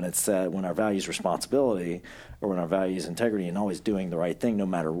 But when it's said, when our value is responsibility, or when our value is integrity and always doing the right thing no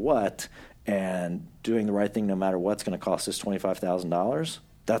matter what, and doing the right thing no matter what's going to cost us $25,000,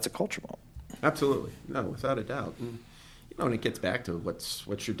 that's a culture moment. Absolutely. No, without a doubt. And, and it gets back to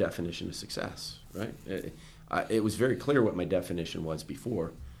what's your definition of success, right? It was very clear what my definition was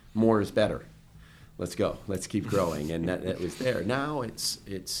before. More is better. Let's go. Let's keep growing. And that was there. Now it's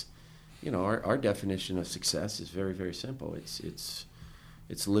our definition of success is very, very simple. It's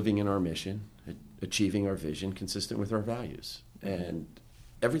living in our mission, achieving our vision consistent with our values. And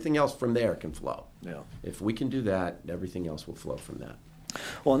everything else from there can flow. Yeah. If we can do that, everything else will flow from that.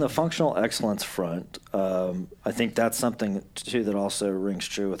 Well, on the functional excellence front, I think that's something, too, that also rings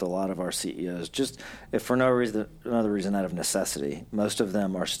true with a lot of our CEOs. Just if for another reason out of necessity, most of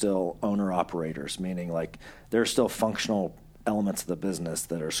them are still owner-operators, meaning like there are still functional elements of the business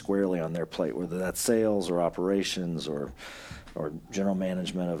that are squarely on their plate, whether that's sales or operations or general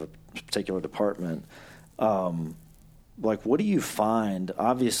management of a particular department. Like, what do you find?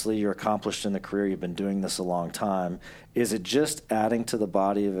 Obviously, you're accomplished in the career. You've been doing this a long time. Is it just adding to the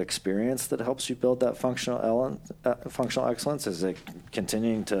body of experience that helps you build that functional excellence? Is it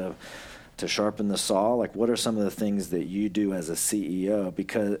continuing to sharpen the saw? Like, what are some of the things that you do as a CEO?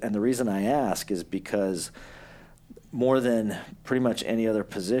 And the reason I ask is because more than pretty much any other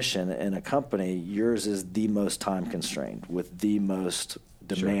position in a company, yours is the most time constrained with the most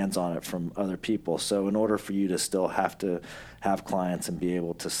demands on it from other people. So in order for you to still have to have clients and be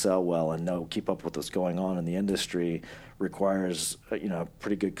able to sell well and keep up with what's going on in the industry requires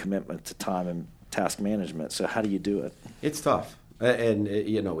pretty good commitment to time and task management. So how do you do it? It's tough, and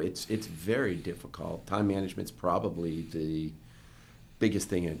it's very difficult. Time management's probably the biggest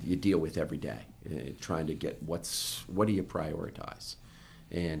thing you deal with every day. Trying to get what do you prioritize?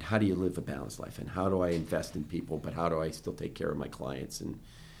 And how do you live a balanced life? And how do I invest in people, but how do I still take care of my clients? And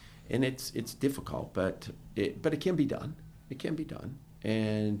it's difficult, but it can be done. It can be done.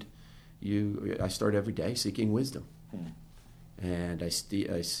 And I start every day seeking wisdom. And I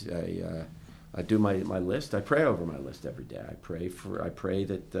do my list. I pray over my list every day. I pray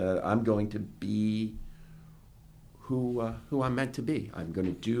that I'm going to be who I'm meant to be. I'm going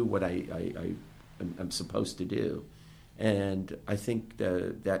to do what I'm supposed to do. And I think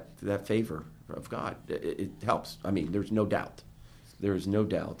that favor of God, it helps. I mean, there's no doubt. There is no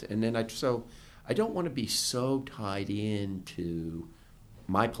doubt. And then I don't want to be so tied into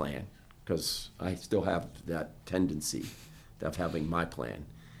my plan, because I still have that tendency of having my plan.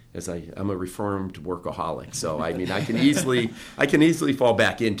 As I'm a reformed workaholic, so I mean I can easily fall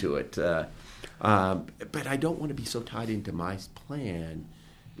back into it. But I don't want to be so tied into my plan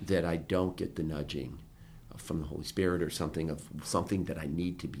that I don't get the nudging from the Holy Spirit or something that I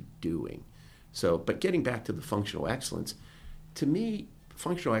need to be doing. So, but getting back to the functional excellence, to me,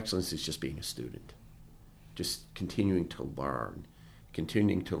 functional excellence is just being a student, just continuing to learn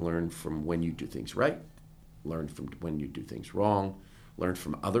from when you do things right, learn from when you do things wrong, learn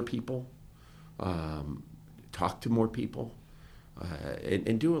from other people, talk to more people,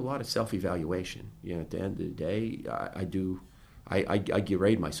 and do a lot of self-evaluation. At the end of the day, I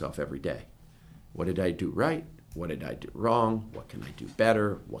grade myself every day. What did I do right? What did I do wrong? What can I do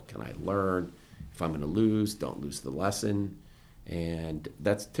better? What can I learn? If I'm going to lose, don't lose the lesson. And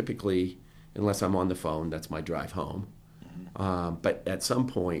that's typically, unless I'm on the phone, that's my drive home. But at some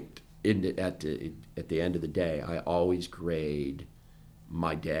point, at the end of the day, I always grade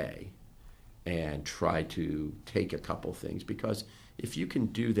my day and try to take a couple things. Because if you can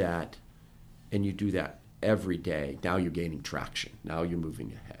do that, and you do that every day, now you're gaining traction. Now you're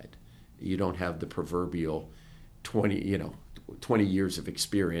moving ahead. You don't have the proverbial 20 years of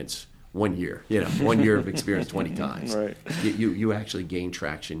experience 1 year, 1 year of experience 20 times. Right. You actually gain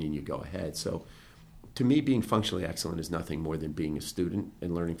traction and you go ahead. So to me, being functionally excellent is nothing more than being a student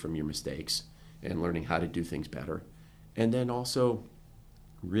and learning from your mistakes and learning how to do things better. And then also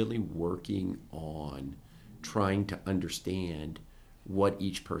really working on trying to understand what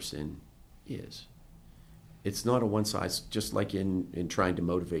each person is. It's not a one size, just like in trying to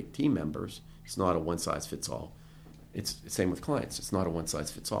motivate team members, it's not a one size fits all. It's the same with clients. It's not a one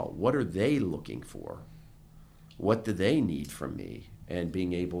size fits all. What are they looking for? What do they need from me? And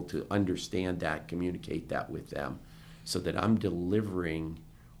being able to understand that, communicate that with them so that I'm delivering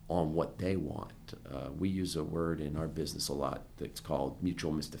on what they want. We use a word in our business a lot that's called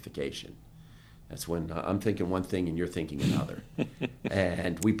mutual mystification. That's when I'm thinking one thing and you're thinking another.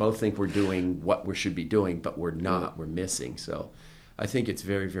 And we both think we're doing what we should be doing, but we're not. We're missing. So I think it's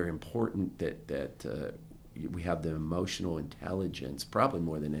very, very important that we have the emotional intelligence, probably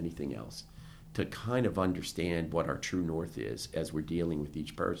more than anything else, to kind of understand what our true north is as we're dealing with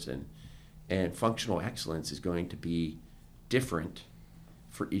each person. And functional excellence is going to be different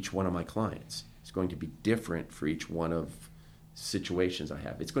for each one of my clients. It's going to be different for each one of situations I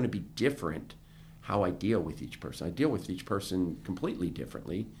have. It's going to be different how I deal with each person. I deal with each person completely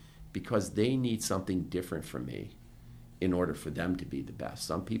differently because they need something different from me in order for them to be the best.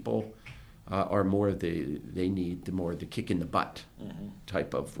 Some people are more they need the kick in the butt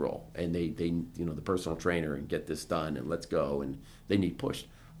type of role, and they the personal trainer and get this done and let's go, and they need pushed.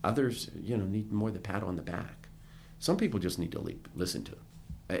 Others need more the pat on the back. Some people just need to listen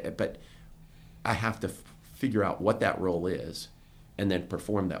to, but I have to figure out what that role is and then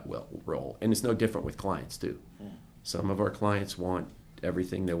perform that role. And it's no different with clients too. Some of our clients want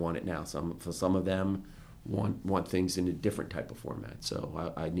everything, they want it now. Some of them want things in a different type of format.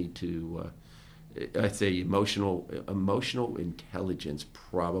 So I need to, I'd say emotional intelligence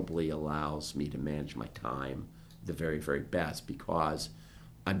probably allows me to manage my time the very, very best because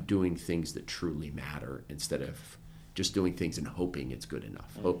I'm doing things that truly matter instead of just doing things and hoping it's good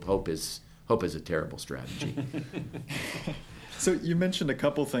enough. Hope is a terrible strategy. So you mentioned a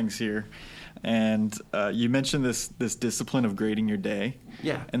couple things here, and you mentioned this discipline of grading your day.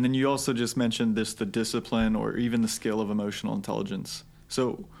 Yeah. And then you also just mentioned the discipline or even the skill of emotional intelligence.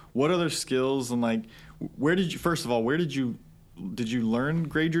 So what other skills and where did you learn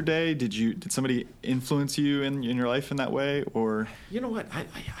grade your day? Did somebody influence you in your life in that way, or? You know what? I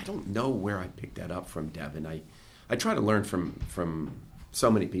don't know where I picked that up from, Devin. I try to learn from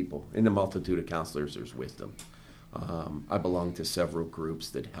so many people. In the multitude of counselors, there's wisdom. I belong to several groups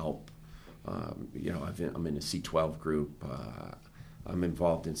that help. I'm in a C12 group. I'm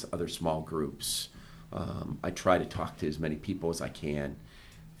involved in other small groups. I try to talk to as many people as I can.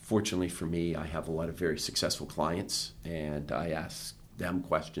 Fortunately for me, I have a lot of very successful clients, and I ask them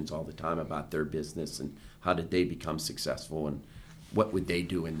questions all the time about their business and how did they become successful and what would they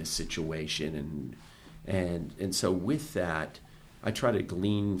do in this situation. And so with that, I try to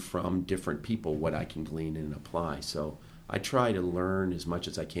glean from different people what I can glean and apply. So I try to learn as much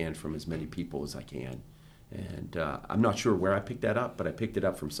as I can from as many people as I can. And I'm not sure where I picked that up, but I picked it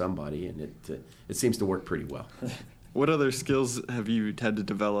up from somebody, and it seems to work pretty well. What other skills have you had to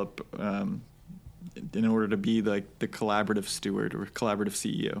develop in order to be the collaborative steward or collaborative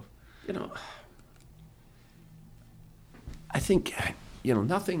CEO? I think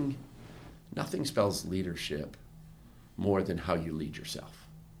nothing spells leadership more than how you lead yourself.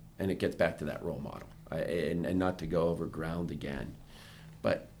 And it gets back to that role model. And not to go over ground again,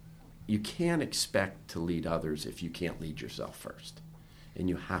 but you can't expect to lead others if you can't lead yourself first. And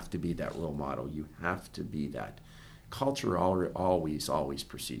you have to be that role model. You have to be that. Culture always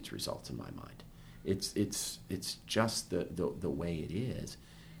precedes results in my mind. It's just the way it is.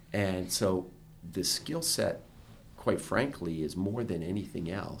 And so the skill set, quite frankly, is more than anything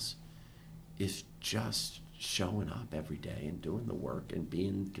else, is just showing up every day and doing the work and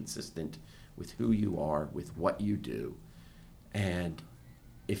being consistent with who you are, with what you do. And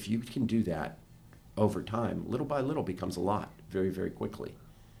if you can do that over time, little by little becomes a lot very, very quickly.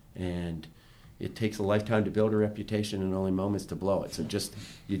 And it takes a lifetime to build a reputation and only moments to blow it. So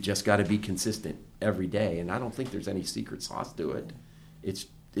you just got to be consistent every day. And I don't think there's any secret sauce to it. It's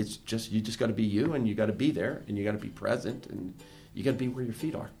just, you just got to be you, and you got to be there, and you got to be present, and you got to be where your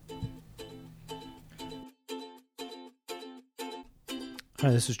feet are. Hi,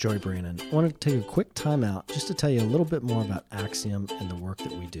 this is Joey Brannon. I want to take a quick time out just to tell you a little bit more about Axiom and the work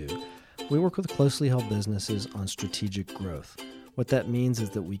that we do. We work with closely held businesses on strategic growth. What that means is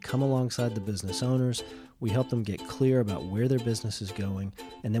that we come alongside the business owners, we help them get clear about where their business is going,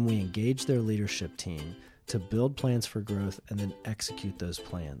 and then we engage their leadership team to build plans for growth and then execute those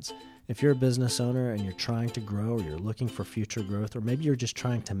plans. If you're a business owner and you're trying to grow, or you're looking for future growth, or maybe you're just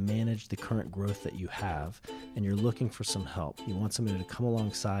trying to manage the current growth that you have and you're looking for some help, you want somebody to come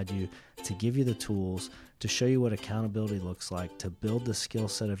alongside you to give you the tools, to show you what accountability looks like, to build the skill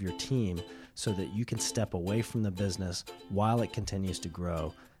set of your team so that you can step away from the business while it continues to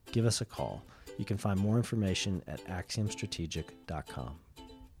grow, give us a call. You can find more information at axiomstrategic.com.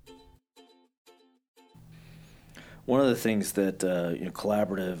 One of the things that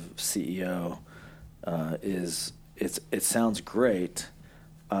collaborative CEO is, it sounds great,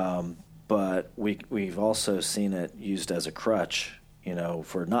 but we've also seen it used as a crutch,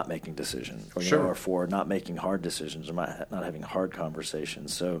 for not making decisions, or, sure. Or for not making hard decisions, or not having hard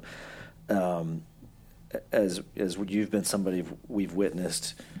conversations. So, as you've been somebody we've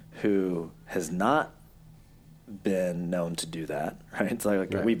witnessed who has not been known to do that, right? It's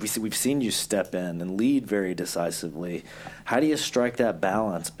like Right. we've seen you step in and lead very decisively. How do you strike that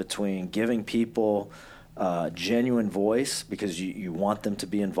balance between giving people genuine voice because you want them to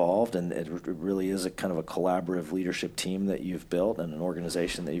be involved, and it really is a kind of a collaborative leadership team that you've built and an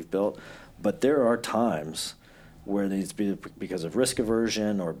organization that you've built, but there are times where it needs to be because of risk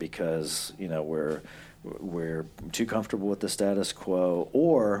aversion or because we're too comfortable with the status quo,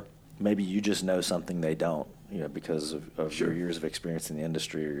 or maybe you just know something they don't, because of Sure. your years of experience in the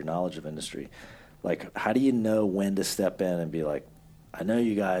industry or your knowledge of industry. Like, how do you know when to step in and be like, I know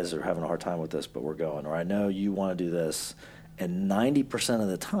you guys are having a hard time with this, but we're going, or I know you want to do this, and 90% of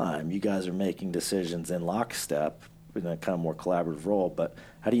the time you guys are making decisions in lockstep in a kind of more collaborative role, but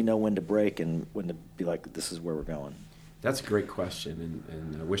how do you know when to break and when to be like, this is where we're going? That's a great question,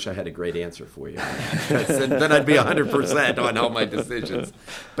 and I wish I had a great answer for you. Then I'd be 100% on all my decisions.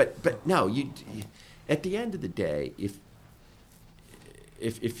 But no, you at the end of the day,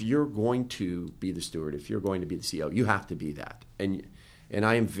 if you're going to be the steward, if you're going to be the CEO, you have to be that. And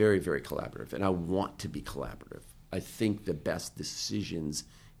I am very, very collaborative, and I want to be collaborative. I think the best decisions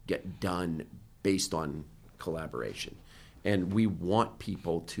get done based on collaboration, and we want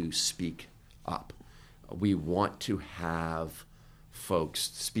people to speak up. We want to have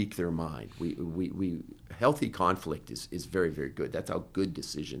folks speak their mind. We healthy conflict is very, very good. That's how good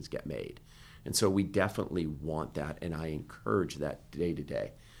decisions get made. And so we definitely want that, and I encourage that day to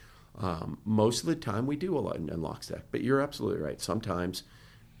day. Most of the time we do a lot in lockstep, but you're absolutely right. Sometimes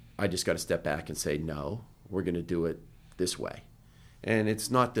I just got to step back and say, no, we're going to do it this way. And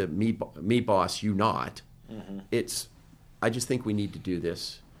it's not the me boss, you not. Mm-hmm. It's, I just think we need to do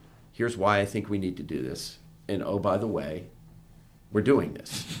this. Here's why I think we need to do this. And oh, by the way, we're doing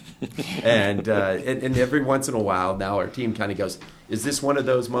this. and every once in a while now our team kind of goes, is this one of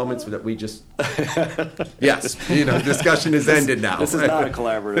those moments that we just, yes, discussion is ended now. This is not a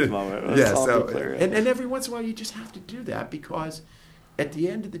collaborative moment. Yeah, so, and every once in a while you just have to do that because at the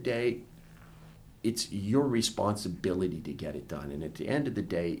end of the day, it's your responsibility to get it done. And at the end of the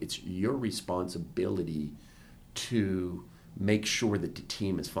day, it's your responsibility to make sure that the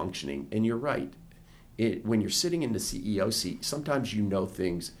team is functioning. And you're right. When you're sitting in the CEO seat, sometimes you know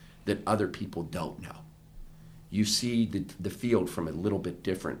things that other people don't know. You see the field from a little bit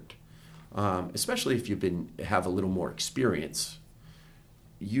different, especially if have a little more experience.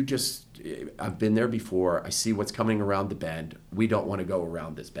 I've been there before. I see what's coming around the bend. We don't want to go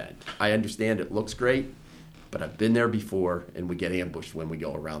around this bend. I understand it looks great, but I've been there before, and we get ambushed when we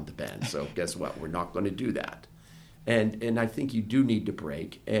go around the bend. So guess what? We're not going to do that. And I think you do need to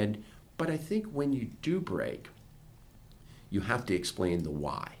break. But I think when you do break, you have to explain the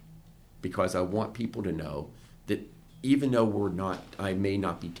why. Because I want people to know that even though I may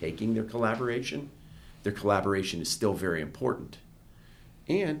not be taking their collaboration is still very important.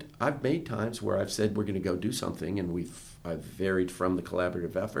 And I've made times where I've said we're going to go do something, and I've varied from the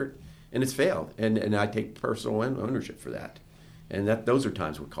collaborative effort, and it's failed. And I take personal ownership for that. And those are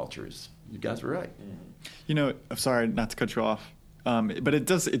times where culture is. You guys are right. I'm sorry not to cut you off, but it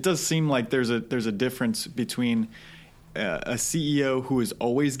does seem like there's a difference between a CEO who is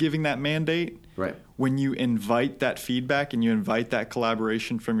always giving that mandate. Right. When you invite that feedback and you invite that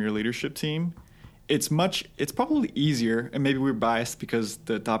collaboration from your leadership team, it's probably easier, and maybe we're biased because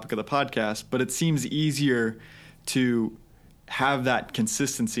the topic of the podcast, but it seems easier to have that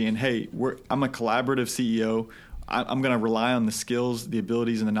consistency. And hey, I'm a collaborative CEO. I'm going to rely on the skills, the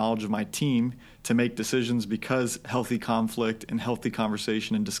abilities, and the knowledge of my team to make decisions because healthy conflict and healthy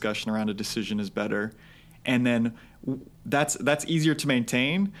conversation and discussion around a decision is better. And then that's easier to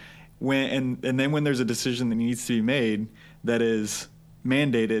maintain and then when there's a decision that needs to be made that is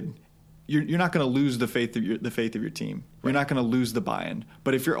mandated, you're not going to lose the faith of your team. You're not going to lose the buy-in.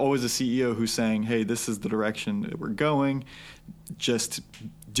 But if you're always a CEO who's saying, hey, this is the direction that we're going, just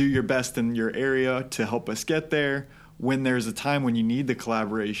do your best in your area to help us get there. When there's a time when you need the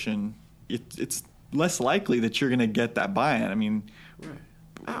collaboration, it's less likely that you're going to get that buy-in. I mean,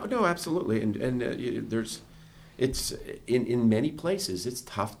 right. No, absolutely. And it's in many places it's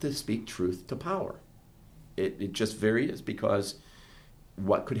tough to speak truth to power. It just very is, because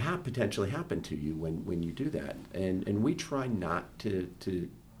what could potentially happen to you when you do that, and we try not to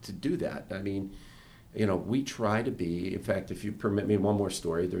do that. I mean, we try to be. In fact, if you permit me one more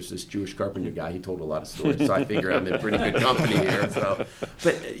story, there's this Jewish carpenter guy. He told a lot of stories, so I figure I'm in pretty good company here. So,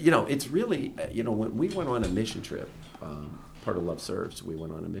 but it's really when we went on a mission trip, part of Love Serves, we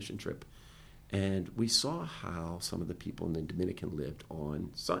went on a mission trip, and we saw how some of the people in the Dominican lived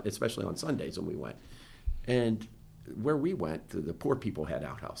especially on Sundays when we went, and where we went, the poor people had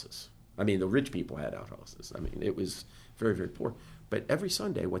outhouses. I mean, the rich people had outhouses. I mean, it was very, very poor. But every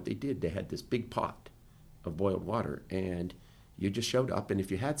Sunday, what they did, they had this big pot of boiled water, and you just showed up, and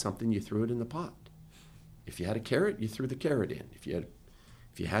if you had something, you threw it in the pot. If you had a carrot, you threw the carrot in. If you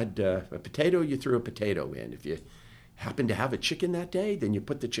had a potato, you threw a potato in. If you happened to have a chicken that day, then you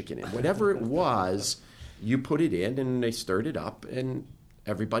put the chicken in. Whatever it was, you put it in, and they stirred it up, and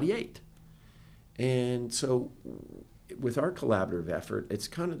everybody ate. And so with our collaborative effort, it's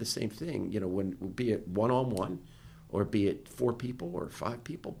kind of the same thing. When be it one-on-one, or be it 4 people or 5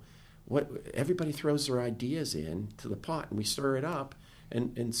 people, everybody throws their ideas in to the pot, and we stir it up.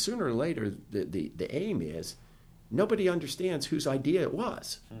 And sooner or later, the aim is nobody understands whose idea it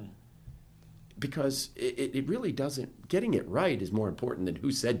was. Because it really doesn't, getting it right is more important than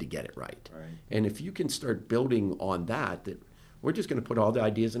who said to get it right. And if you can start building on that we're just going to put all the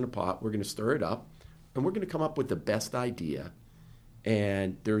ideas in a pot, we're going to stir it up, and we're going to come up with the best idea.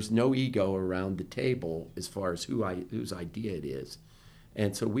 And there's no ego around the table as far as whose idea it is.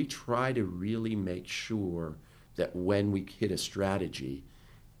 And so we try to really make sure that when we hit a strategy,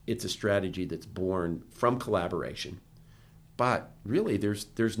 it's a strategy that's born from collaboration. But really,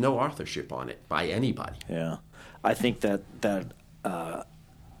 there's no authorship on it by anybody. Yeah, I think that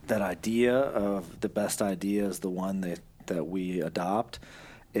idea of the best idea is the one that we adopt.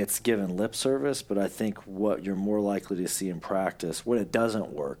 It's given lip service, but I think what you're more likely to see in practice, when it doesn't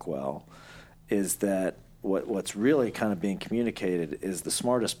work well, is that what's really kind of being communicated is the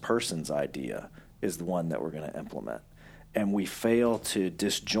smartest person's idea is the one that we're going to implement. And we fail to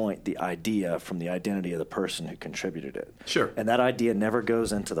disjoint the idea from the identity of the person who contributed it. Sure. And that idea never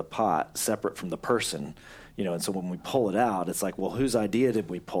goes into the pot separate from the person. And so when we pull it out, it's like, well, whose idea did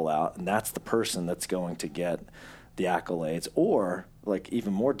we pull out? And that's the person that's going to get the accolades, or like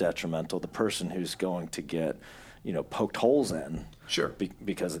even more detrimental, the person who's going to get, poked holes in. Sure.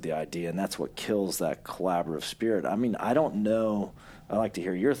 Because of the idea, and that's what kills that collaborative spirit. I mean, I don't know. I'd like to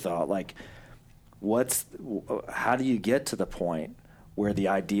hear your thought. Like, how do you get to the point where the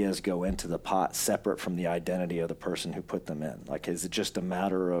ideas go into the pot separate from the identity of the person who put them in? Like, is it just a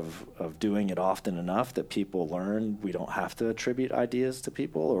matter of doing it often enough that people learn we don't have to attribute ideas to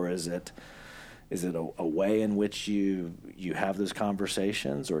people, or is it a way in which you have those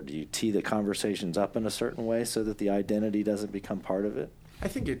conversations, or do you tee the conversations up in a certain way so that the identity doesn't become part of it? I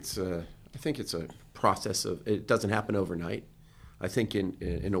think it's a process of, it doesn't happen overnight. I think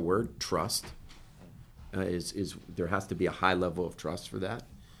in a word, trust is there has to be a high level of trust for that,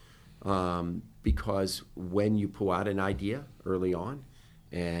 because when you pull out an idea early on,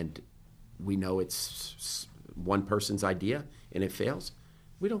 and we know it's one person's idea and it fails,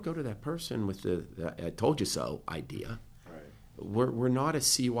 we don't go to that person with the "I told you so" idea. Right. We're not a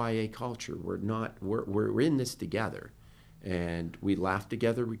CYA culture. We're in this together, and we laugh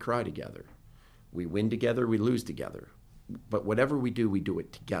together, we cry together, we win together, we lose together. But whatever we do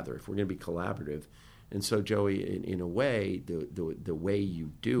it together. If we're going to be collaborative, and so Joey, in a way, the way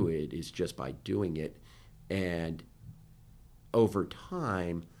you do it is just by doing it, and over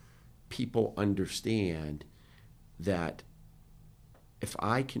time, people understand that if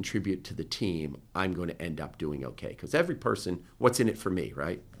I contribute to the team, I'm going to end up doing okay. Because every person, what's in it for me,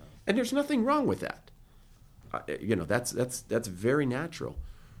 right? And there's nothing wrong with that. That's very natural.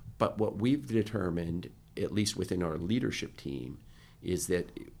 But what we've determined, at least within our leadership team, is that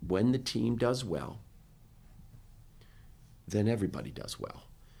when the team does well, then everybody does well.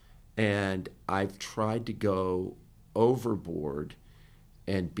 And I've tried to go overboard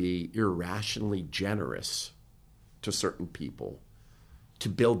and be irrationally generous to certain people to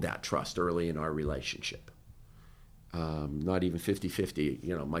build that trust early in our relationship. Not even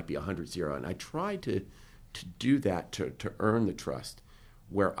 50-50, might be 100-0. And I try to do that to earn the trust,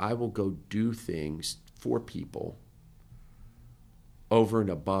 where I will go do things for people over and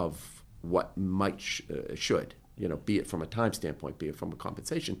above what might should, be it from a time standpoint, be it from a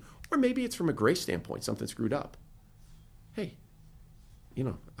compensation, or maybe it's from a grace standpoint, something screwed up. Hey,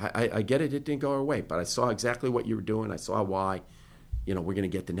 I get it didn't go our way, but I saw exactly what you were doing. I saw why. We're going to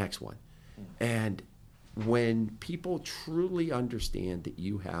get the next one. And when people truly understand that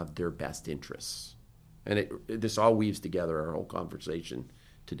you have their best interests, and this all weaves together, our whole conversation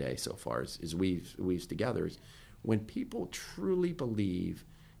today so far is weaves together, is when people truly believe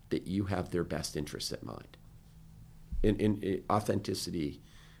that you have their best interests at mind, in authenticity,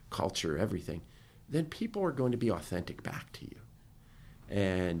 culture, everything, then people are going to be authentic back to you.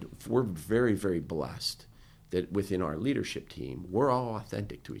 And we're very, very blessed that within our leadership team, we're all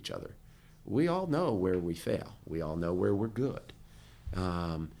authentic to each other. We all know where we fail. We all know where we're good.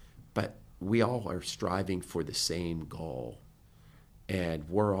 But we all are striving for the same goal. And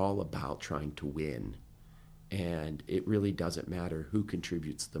we're all about trying to win. And it really doesn't matter who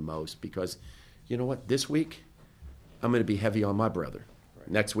contributes the most, because you know what? This week, I'm going to be heavy on my brother.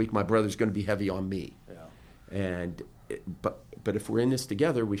 Right. Next week, my brother's going to be heavy on me. Yeah. And but if we're in this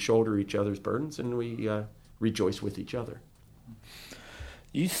together, we shoulder each other's burdens and we rejoice with each other.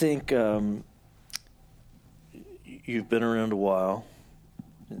 You think you've been around a while.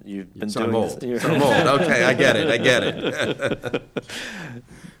 You've been doing this. I'm old. Okay, I get it.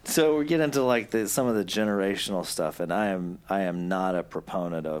 So we get into like some of the generational stuff, and I am not a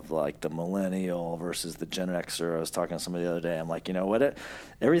proponent of like the millennial versus the Gen Xer. I was talking to somebody the other day. I'm like, you know what?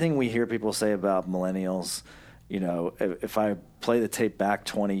 Everything we hear people say about millennials, you know, if I play the tape back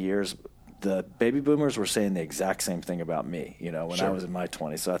 20 years, the baby boomers were saying the exact same thing about me, you know, when I was in my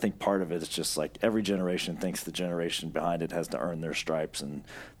 20s. So I think part of it is just like every generation thinks the generation behind it has to earn their stripes, and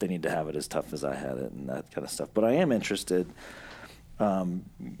they need to have it as tough as I had it and that kind of stuff. But I am interested,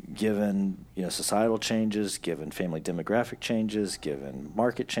 given, you know, societal changes, given family demographic changes, given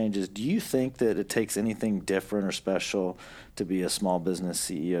market changes, do you think that it takes anything different or special to be a small business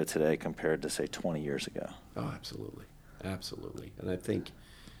CEO today compared to, say, 20 years ago? Oh, absolutely. Absolutely. And I think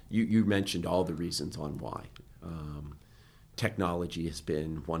you mentioned all the reasons on why. Technology has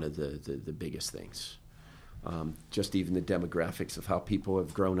been one of the biggest things. Just even the demographics of how people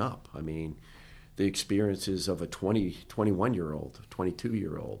have grown up. I mean, the experiences of a 21-year-old,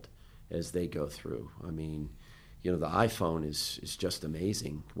 22-year-old as they go through. I mean, you know, the iPhone is just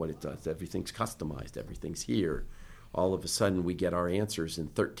amazing what it does. Everything's customized. Everything's here. All of a sudden, we get our answers in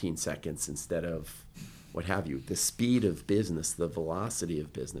 13 seconds instead of what have you. The speed of business, the velocity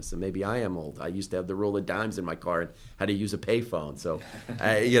of business. And maybe I am old. I used to have the roll of dimes in my car and had to use a payphone. So,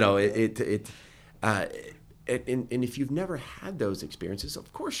 you know, and if you've never had those experiences,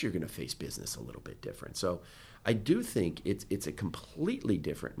 of course you're going to face business a little bit different. So I do think it's a completely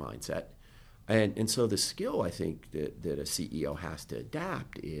different mindset. And so the skill I think that a CEO has to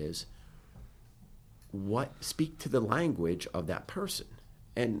adapt is speak to the language of that person.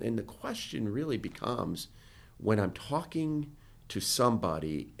 And the question really becomes, when I'm talking to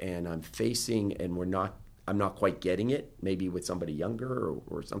somebody and I'm facing and I'm not quite getting it, maybe with somebody younger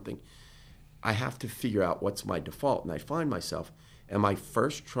or something, I have to figure out what's my default. And I find myself, am I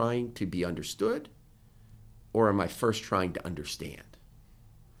first trying to be understood, or am I first trying to understand?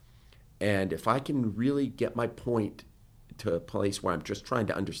 And if I can really get my point to a place where I'm just trying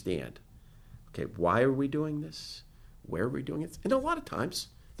to understand, okay, why are we doing this? Where are we doing it? And a lot of times,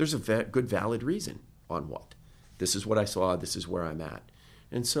 there's a good, valid reason on what. This is what I saw. This is where I'm at.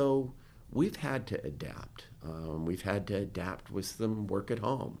 And so we've had to adapt. We've had to adapt with some work at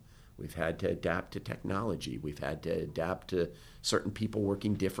home. We've had to adapt to technology. We've had to adapt to certain people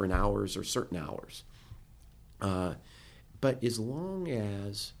working different hours or certain hours. But as long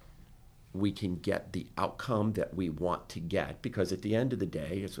as we can get the outcome that we want to get, because at the end of the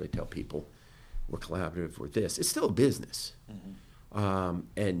day, as I tell people, we're collaborative, we're this. It's still a business. Mm-hmm.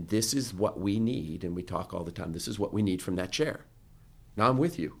 And this is what we need, and we talk all the time, this is what we need from that chair. Now I'm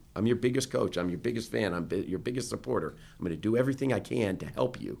with you. I'm your biggest coach. I'm your biggest fan. I'm your biggest supporter. I'm going to do everything I can to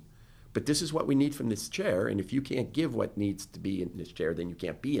help you. But this is what we need from this chair, and if you can't give what needs to be in this chair, then you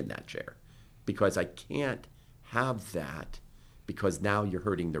can't be in that chair. Because I can't have that, because now you're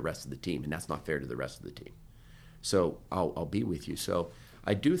hurting the rest of the team, and that's not fair to the rest of the team. So I'll be with you. So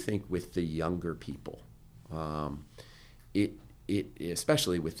I do think with the younger people,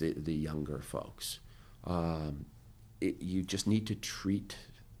 especially with the younger folks, you just need to treat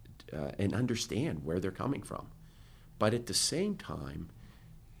and understand where they're coming from. But at the same time,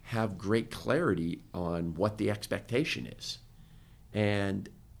 have great clarity on what the expectation is. And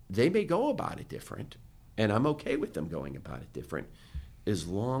they may go about it different, and I'm okay with them going about it different, as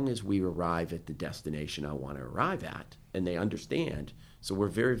long as we arrive at the destination I want to arrive at, and they understand. So we're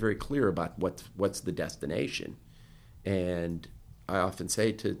very, very clear about what's the destination. And I often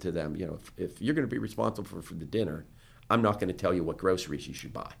say to them, you know, if you're going to be responsible for the dinner, I'm not going to tell you what groceries you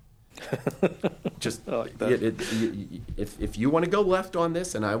should buy. Just like if you want to go left on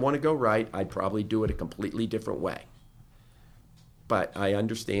this and I want to go right, I'd probably do it a completely different way. But I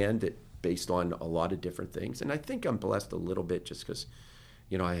understand that based on a lot of different things, and I think I'm blessed a little bit just because,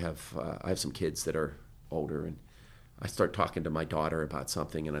 you know, I have some kids that are older, and I start talking to my daughter about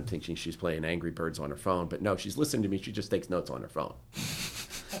something, and I'm thinking she's playing Angry Birds on her phone, but no, she's listening to me. She just takes notes on her phone.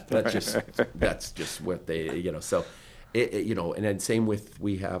 That's just what they, you know. So, you know, and then same with,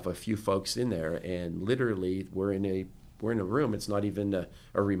 we have a few folks in there, and literally we're in a room. It's not even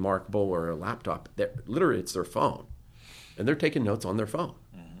a Remarkable or a laptop. Literally, it's their phone, and they're taking notes on their phone,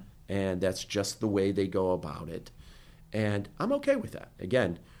 mm-hmm. and that's just the way they go about it. And I'm okay with that.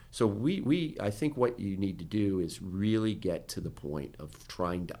 Again, so I think what you need to do is really get to the point of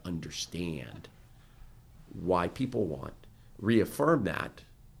trying to understand why people want, reaffirm that,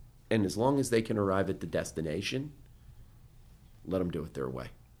 and as long as they can arrive at the destination, let them do it their way.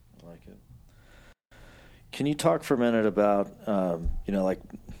 I like it. Can you talk for a minute about, like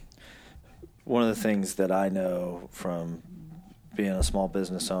one of the things that I know from being a small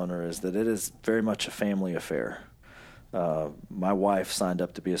business owner is that it is very much a family affair. My wife signed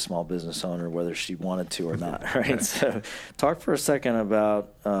up to be a small business owner whether she wanted to or not, right? So talk for a second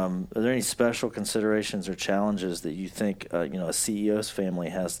about, are there any special considerations or challenges that you think, a CEO's family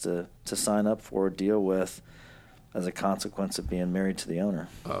has to sign up for or deal with as a consequence of being married to the owner?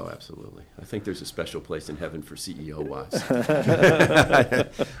 Oh, absolutely. I think there's a special place in heaven for CEO wives.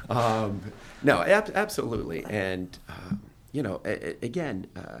 No, absolutely. And, again,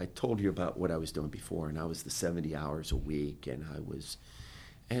 I told you about what I was doing before, and I was the 70 hours a week, and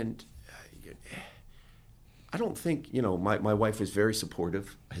I don't think, my wife was very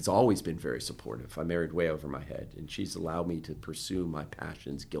supportive, has always been very supportive. I married way over my head, and she's allowed me to pursue my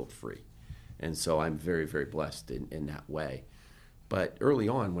passions guilt-free. And so I'm very, very blessed in that way. But early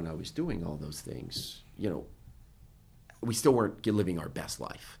on when I was doing all those things, we still weren't living our best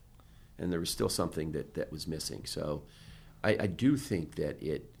life. And there was still something that was missing. So I do think that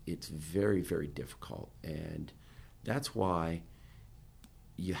it's very, very difficult. And that's why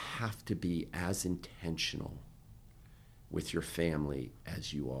you have to be as intentional with your family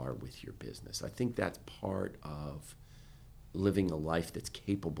as you are with your business. I think that's part of living a life that's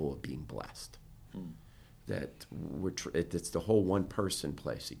capable of being blessed. That it's the whole one person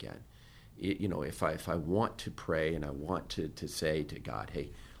place again. If I want to pray and I want to say to God,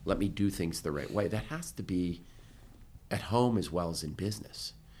 hey, let me do things the right way, that has to be at home as well as in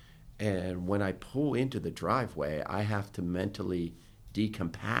business. And when I pull into the driveway, I have to mentally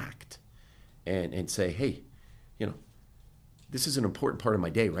decompact and say, hey, this is an important part of my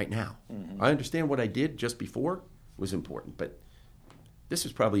day right now. Mm-hmm. I understand what I did just before was important, but this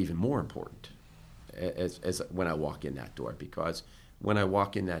is probably even more important as when I walk in that door, because when I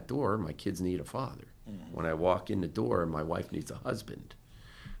walk in that door, my kids need a father. Mm-hmm. When I walk in the door, my wife needs a husband.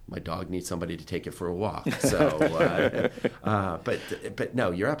 My dog needs somebody to take it for a walk. So, but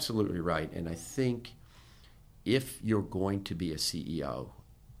no, you're absolutely right. And I think if you're going to be a CEO,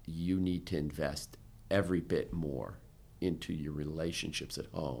 you need to invest every bit more into your relationships at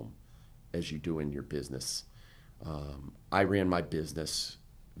home as you do in your business. I ran my business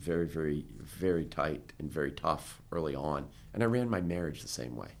very, very, very tight and very tough early on, and I ran my marriage the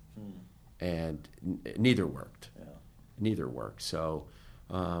same way. And neither worked. Yeah. Neither worked. So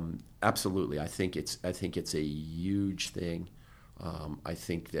absolutely, I think it's a huge thing. I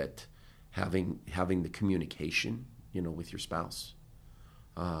think that having the communication, with your spouse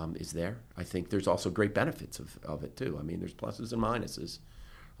is there. I think there's also great benefits of it too. I mean, there's pluses and minuses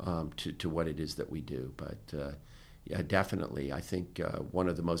to what it is that we do. But yeah, definitely, I think one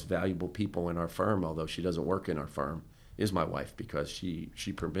of the most valuable people in our firm, although she doesn't work in our firm, is my wife, because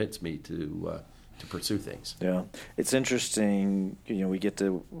she permits me to pursue things. Yeah, it's interesting. We get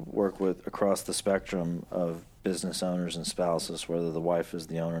to work with across the spectrum of business owners and spouses, whether the wife is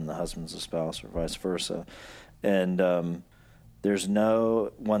the owner and the husband's the spouse, or vice versa. And there's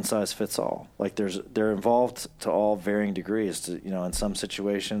no one size fits all. Like they're involved to all varying degrees. In some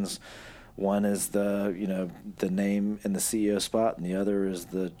situations, one is the name in the CEO spot, and the other is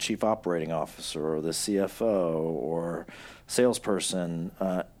the chief operating officer or the CFO or salesperson,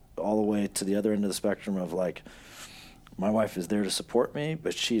 all the way to the other end of the spectrum of like, my wife is there to support me,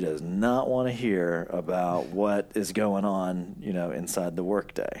 but she does not want to hear about what is going on, inside the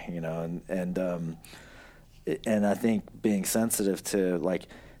workday, and I think being sensitive to, like,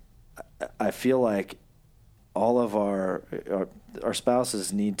 I feel like all of our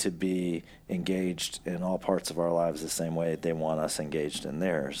spouses need to be engaged in all parts of our lives the same way they want us engaged in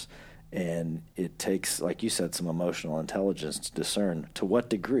theirs. And it takes, like you said, some emotional intelligence to discern to what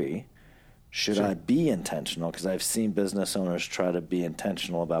degree should I be intentional, because I've seen business owners try to be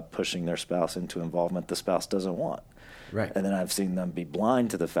intentional about pushing their spouse into involvement the spouse doesn't want. Right. And then I've seen them be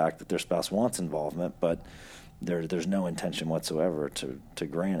blind to the fact that their spouse wants involvement, but there's no intention whatsoever to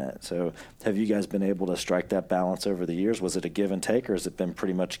grant it. So have you guys been able to strike that balance over the years? Was it a give and take, or has it been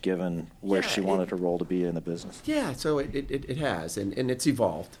pretty much given where she wanted her role to be in the business? Yeah, so it has, and it's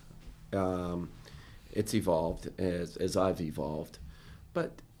evolved. It's evolved as I've evolved.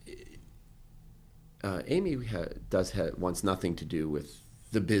 But Amy wants nothing to do with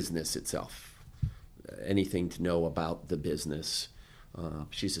the business itself, anything to know about the business.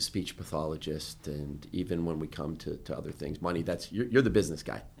 She's a speech pathologist, and even when we come to other things, money, you're the business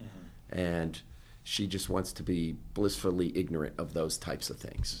guy. Mm-hmm. And she just wants to be blissfully ignorant of those types of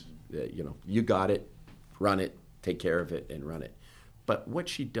things. You got it, run it, take care of it, and run it. But what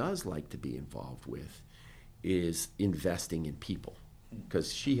she does like to be involved with is investing in people,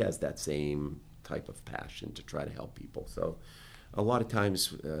 because she has that same type of passion to try to help people. So a lot of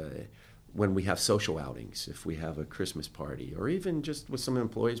times when we have social outings, if we have a Christmas party, or even just with some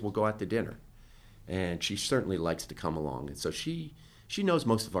employees, we'll go out to dinner. And she certainly likes to come along. And so she knows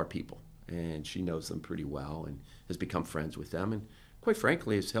most of our people, and she knows them pretty well and has become friends with them. And quite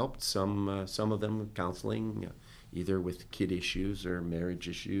frankly, has helped some of them with counseling, either with kid issues or marriage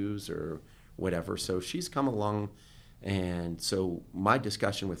issues or whatever. So she's come along. And so my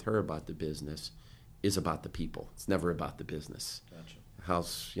discussion with her about the business is about the people. It's never about the business. Gotcha.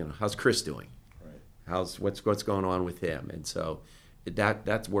 How's Chris doing? Right. What's going on with him? And so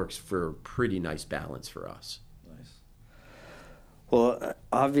that works for a pretty nice balance for us. Nice. Well,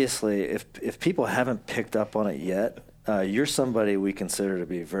 obviously, if people haven't picked up on it yet, you're somebody we consider to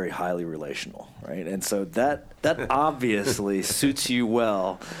be very highly relational, right? And so that obviously suits you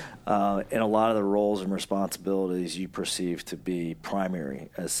well in a lot of the roles and responsibilities you perceive to be primary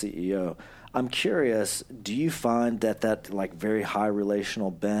as CEO. I'm curious, do you find that like very high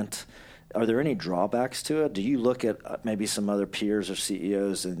relational bent, are there any drawbacks to it? Do you look at maybe some other peers or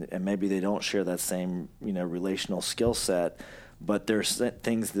CEOs and maybe they don't share that same relational skill set, but there's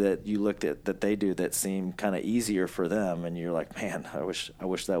things that you looked at that they do that seem kind of easier for them, and you're like, man, I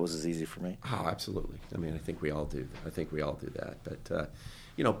wish that was as easy for me. Oh, absolutely. I mean, I think we all do. That.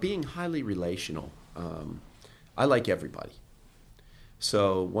 But being highly relational, I like everybody.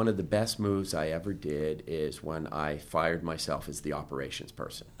 So one of the best moves I ever did is when I fired myself as the operations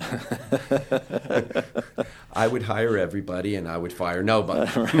person. I would hire everybody and I would fire nobody.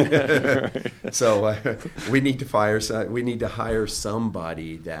 So we need to hire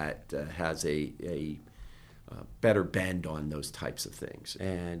somebody that has a better bend on those types of things.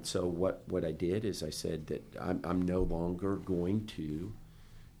 And so what I did is I said that I'm no longer going to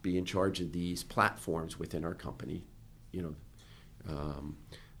be in charge of these platforms within our company.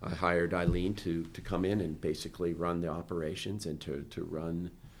 I hired Eileen to come in and basically run the operations and to run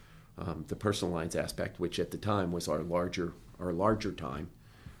the personal lines aspect, which at the time was our larger time.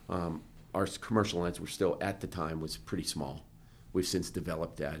 Our commercial lines were still, at the time, was pretty small. We've since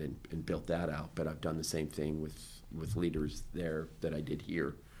developed that and built that out, but I've done the same thing with leaders there that I did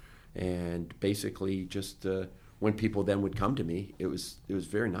here. And basically just when people then would come to me, it was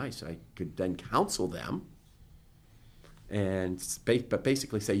very nice. I could then counsel them and but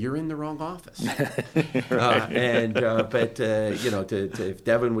basically say, you're in the wrong office. If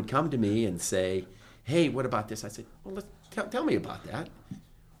Devin would come to me and say, hey, what about this? I said, well, tell me about that.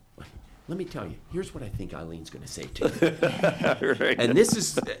 Let me tell you, here's what I think Eileen's going to say to you. Right. And this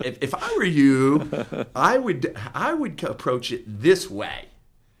is, if I were you, I would approach it this way.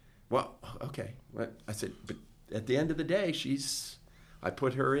 Well, okay. I said, but at the end of the day, I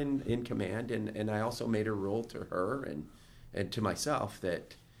put her in command, and I also made a rule to her and to myself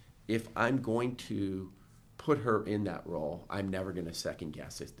that if I'm going to put her in that role, I'm never going to second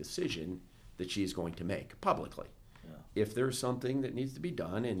guess a decision that she's going to make publicly. Yeah. If there's something that needs to be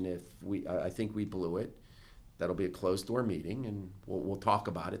done, and if I think we blew it, that'll be a closed door meeting, and we'll talk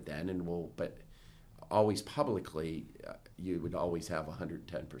about it then. But always publicly, you would always have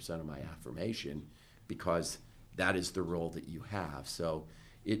 110% of my affirmation, because that is the role that you have. So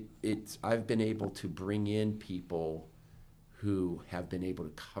I've been able to bring in people who have been able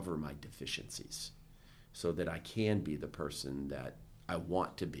to cover my deficiencies so that I can be the person that I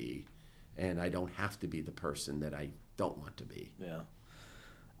want to be, and I don't have to be the person that I don't want to be. Yeah.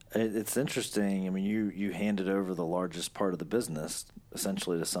 It's interesting. I mean, you handed over the largest part of the business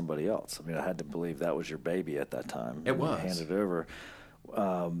essentially to somebody else. I mean, I had to believe that was your baby at that time. It was. You handed it over.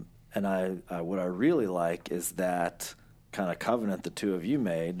 And what I really like is that kind of covenant the two of you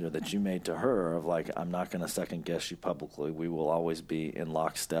made, or that you made to her, of like, I'm not going to second guess you publicly. We will always be in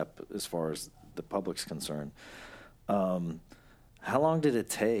lockstep as far as the public's concerned. How long did it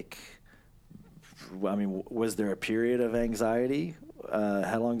take? I mean, was there a period of anxiety?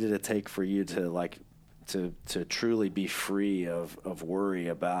 How long did it take for you to truly be free of worry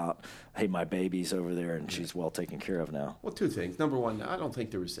about, hey, my baby's over there and she's well taken care of now? Well, two things. Number one, I don't think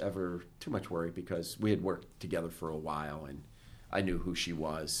there was ever too much worry, because we had worked together for a while, and I knew who she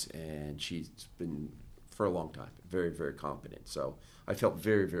was, and she's been, for a long time, very, very competent. So I felt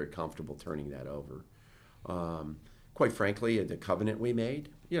very, very comfortable turning that over. quite frankly, the covenant we made,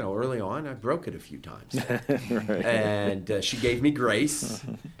 early on, I broke it a few times. Right. And she gave me grace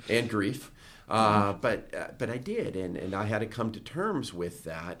and grief. But I did, and I had to come to terms with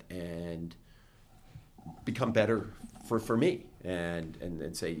that and become better for me and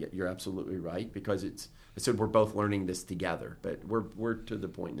say, you're absolutely right, because I said we're both learning this together, but we're to the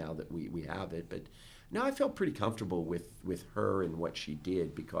point now that we have it. But now I felt pretty comfortable with her and what she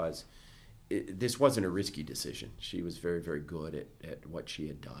did, because this wasn't a risky decision. She was very, very good at what she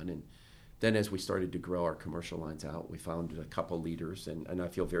had done. And then as we started to grow our commercial lines out, we found a couple leaders, and I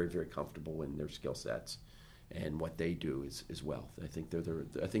feel very, very comfortable in their skill sets and what they do as well. I think they're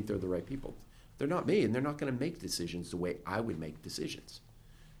the right people. They're not me, and they're not going to make decisions the way I would make decisions.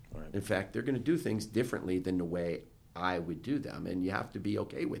 Right. In fact, they're going to do things differently than the way I would do them, and you have to be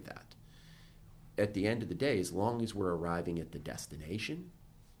okay with that. At the end of the day, as long as we're arriving at the destination,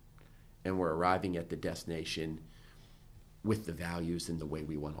 and we're arriving at the destination with the values and the way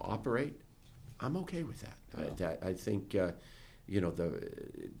we want to operate, I'm okay with that. Yeah. I think,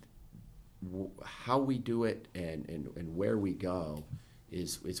 how we do it and where we go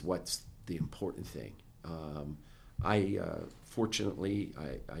is what's the important thing. Fortunately,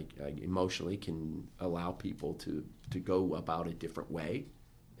 I emotionally can allow people to go about a different way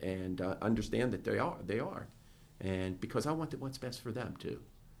and understand that they are. And because I want what's best for them too.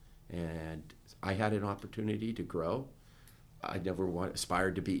 And I had an opportunity to grow. I never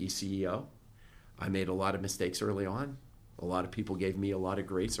aspired to be CEO. I made a lot of mistakes early on. A lot of people gave me a lot of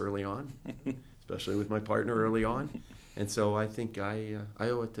grace early on, especially with my partner early on. And so I think I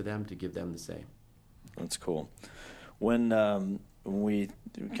owe it to them to give them the same. That's cool. When we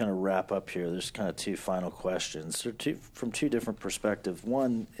kind of wrap up here, there's kind of two final questions. From two different perspectives.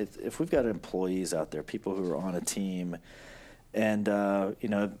 One, if we've got employees out there, people who are on a team, and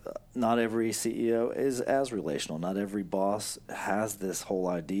not every CEO is as relational. Not every boss has this whole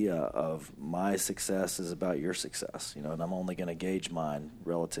idea of my success is about your success, and I'm only going to gauge mine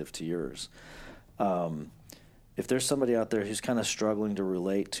relative to yours. If there's somebody out there who's kind of struggling to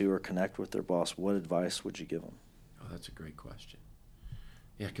relate to or connect with their boss, what advice would you give them? Oh, that's a great question.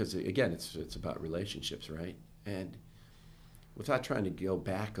 Yeah, because again, it's about relationships, right? And without trying to go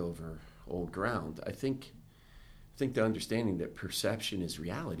back over old ground, I think the understanding that perception is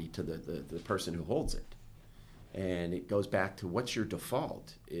reality to the person who holds it. And it goes back to what's your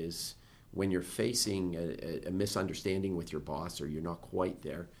default is when you're facing a misunderstanding with your boss or you're not quite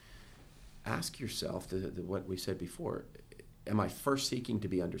there, ask yourself what we said before. Am I first seeking to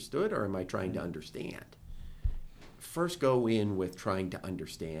be understood or am I trying to understand? First go in with trying to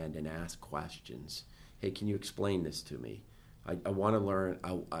understand and ask questions. Hey, can you explain this to me? I want to learn.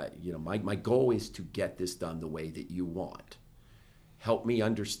 My goal is to get this done the way that you want. Help me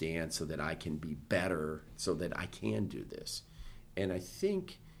understand so that I can be better, so that I can do this. And I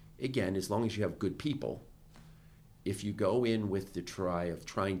think, again, as long as you have good people, if you go in with the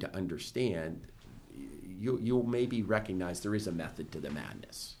trying to understand, you'll maybe recognize there is a method to the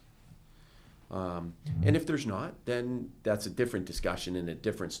madness. And if there's not, then that's a different discussion and a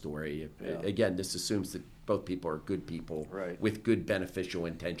different story. Yeah. Again, this assumes that both people are good people Right. with good beneficial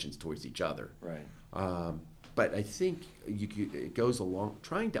intentions towards each other. Right. But I think it goes along,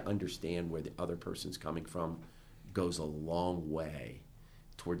 trying to understand where the other person's coming from goes a long way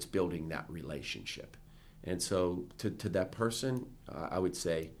towards building that relationship. And so to that person, I would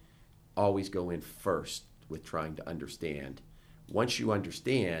say always go in first with trying to understand. Once you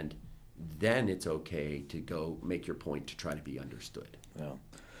understand, then it's okay to go make your point to try to be understood. Yeah.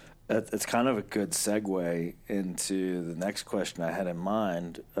 It's kind of a good segue into the next question I had in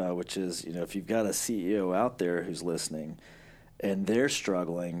mind, which is, if you've got a CEO out there who's listening and they're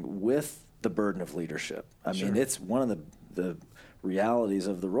struggling with the burden of leadership. I mean, it's one of the realities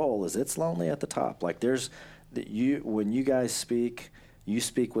of the role is it's lonely at the top. Like when you guys speak, you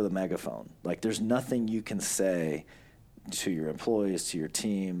speak with a megaphone. Like there's nothing you can say to your employees, to your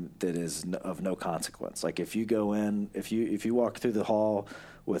team that is of no consequence. Like if you go in, if you walk through the hall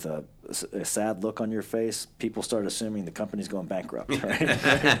with a sad look on your face, people start assuming the company's going bankrupt,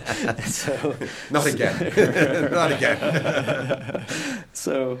 right? So, Not again. Not again.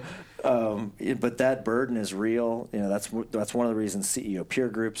 So, but that burden is real. That's one of the reasons CEO peer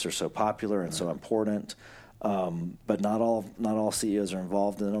groups are so popular and so important. But not all CEOs are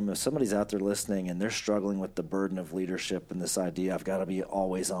involved in them. If somebody's out there listening and they're struggling with the burden of leadership and this idea, I've got to be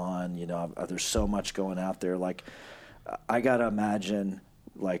always on. There's so much going out there. Like, I got to imagine,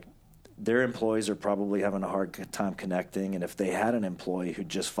 like, their employees are probably having a hard time connecting. And if they had an employee who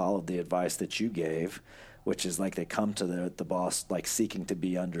just followed the advice that you gave, which is like they come to the boss like seeking to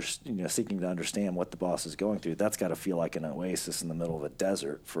understand what the boss is going through. That's got to feel like an oasis in the middle of a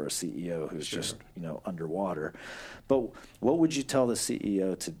desert for a CEO who's just underwater. But what would you tell the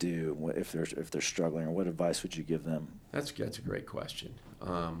CEO to do if they're struggling, or what advice would you give them? That's a great question.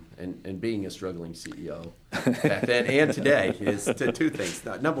 And being a struggling CEO back then and today is two things.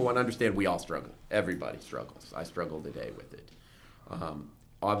 Number one, understand we all struggle. Everybody struggles. I struggle today with it.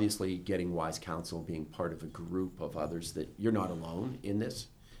 Obviously, getting wise counsel, being part of a group of others, that you're not alone in this.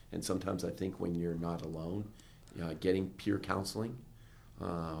 And sometimes I think when you're not alone, getting peer counseling,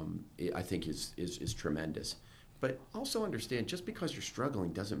 I think is tremendous. But also understand, just because you're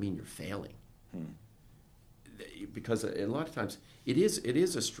struggling doesn't mean you're failing. Because a lot of times it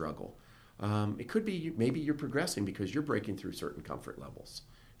is a struggle. It could be maybe you're progressing because you're breaking through certain comfort levels.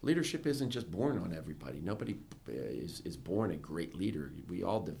 Leadership isn't just born on everybody. Nobody is born a great leader. We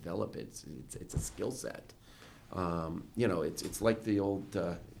all develop it. It's a skill set. It's like the old.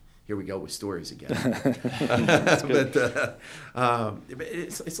 Here we go with stories again. But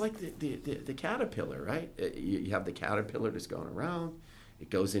it's like the caterpillar, right? You have the caterpillar that's going around. It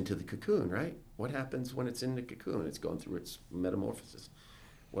goes into the cocoon, right? What happens when it's in the cocoon? It's going through its metamorphosis.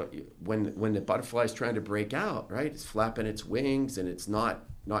 When the butterfly is trying to break out, right? It's flapping its wings and it's not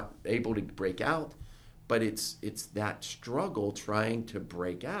able to break out, but it's that struggle trying to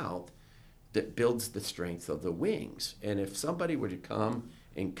break out that builds the strength of the wings. And if somebody were to come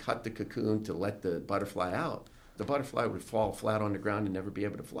and cut the cocoon to let the butterfly out, the butterfly would fall flat on the ground and never be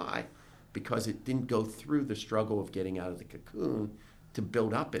able to fly because it didn't go through the struggle of getting out of the cocoon to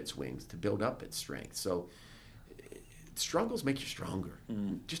build up its wings, to build up its strength. So struggles make you stronger.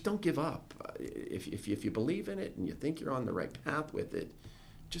 Just don't give up. If you believe in it and you think you're on the right path with it,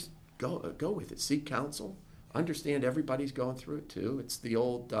 just go with it. Seek counsel. Understand everybody's going through it too. It's the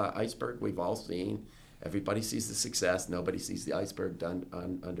old iceberg we've all seen. Everybody sees the success. Nobody sees the iceberg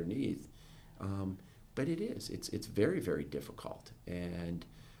underneath. But it is. It's very, very difficult.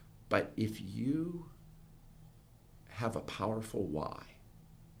 But if you have a powerful why,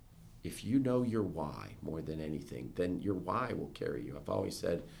 if you know your why more than anything, then your why will carry you. I've always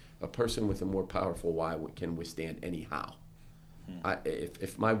said a person with a more powerful why can withstand any how.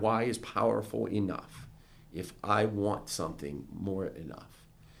 If my why is powerful enough, if I want something more enough,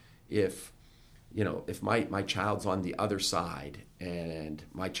 if my child's on the other side and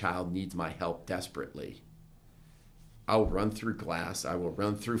my child needs my help desperately, I'll run through glass, I will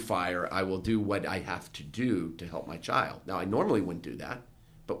run through fire, I will do what I have to do to help my child. Now, I normally wouldn't do that,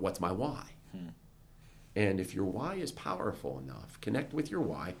 but what's my why? And if your why is powerful enough, connect with your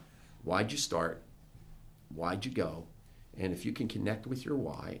why. Why'd you start? Why'd you go? And if you can connect with your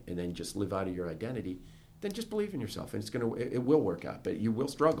why and then just live out of your identity, then just believe in yourself, and it will work out. But you will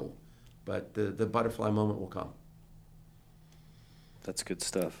struggle, but the butterfly moment will come. That's good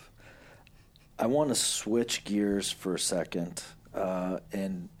stuff. I want to switch gears for a second,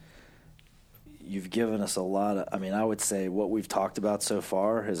 and you've given us a lot of, I would say what we've talked about so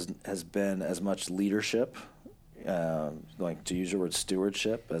far has been as much leadership, like to use your word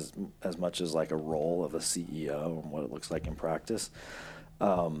stewardship, as much as like a role of a CEO and what it looks like in practice.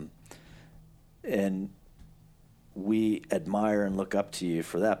 And we admire and look up to you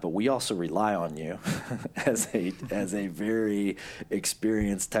for that, but we also rely on you as a very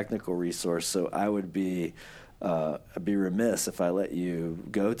experienced technical resource. So I would be remiss if I let you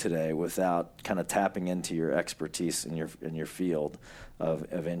go today without kind of tapping into your expertise in your field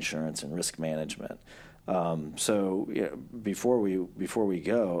of insurance and risk management. So before we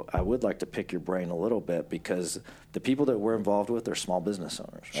go, I would like to pick your brain a little bit, because the people that we're involved with are small business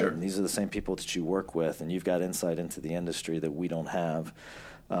owners. Right? Sure. And these are the same people that you work with, and you've got insight into the industry that we don't have.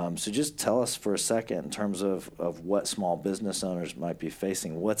 So just tell us for a second in terms of what small business owners might be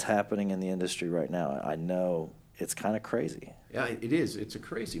facing, what's happening in the industry right now. I know it's kind of crazy. Yeah, it is. It's a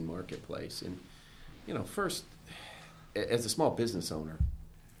crazy marketplace. And, first, as a small business owner,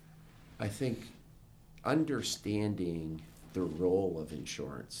 I think understanding the role of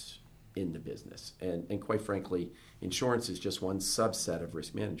insurance in the business, and quite frankly, insurance is just one subset of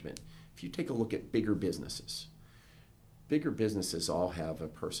risk management. If you take a look at bigger businesses all have a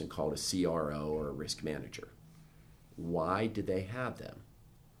person called a CRO or a risk manager. Why do they have them?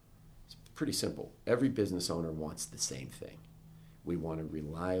 It's pretty simple. Every business owner wants the same thing. We want a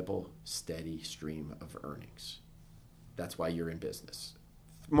reliable, steady stream of earnings. That's why you're in business.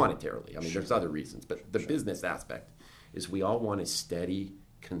 Monetarily. There's other reasons, but the business aspect is we all want a steady,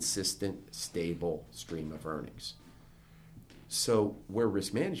 consistent, stable stream of earnings. So where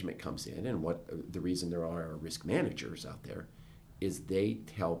risk management comes in, and what the reason there are risk managers out there, is they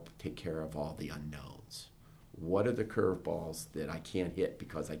help take care of all the unknowns. what are the curveballs that I can't hit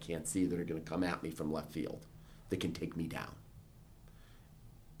because I can't see that are going to come at me from left field that can take me down?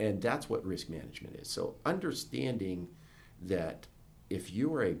 And that's what risk management is. So understanding that if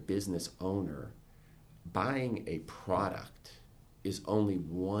you are a business owner, buying a product is only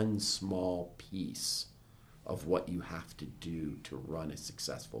one small piece of what you have to do to run a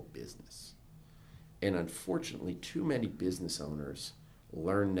successful business. And unfortunately, too many business owners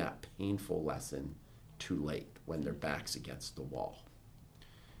learn that painful lesson too late when their back's against the wall.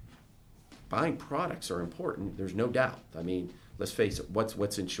 Buying products are important, there's no doubt. I mean, let's face it,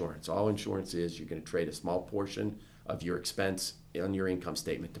 what's insurance? All insurance is you're going to trade a small portion of your expense on your income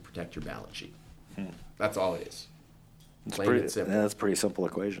statement to protect your balance sheet. That's all it is. Plain and simple. That's a pretty simple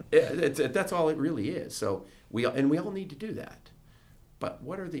equation. That's all it really is. So we all need to do that. But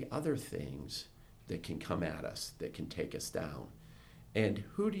what are the other things that can come at us, that can take us down? And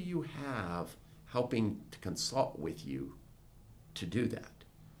who do you have helping to consult with you to do that?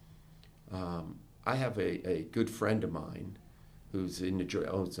 I have a good friend of mine who's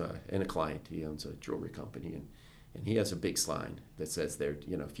owns a client. He owns a jewelry company, and he has a big sign that says there,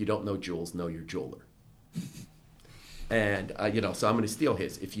 if you don't know jewels, know your jeweler. And so I'm going to steal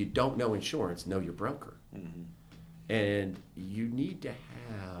his. If you don't know insurance, know your broker. Mm-hmm. And you need to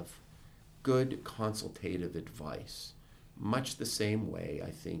have good consultative advice. Much the same way, I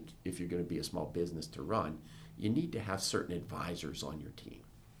think, if you're going to be a small business to run, you need to have certain advisors on your team.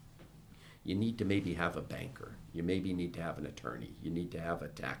 You need to maybe have a banker. You maybe need to have an attorney. You need to have a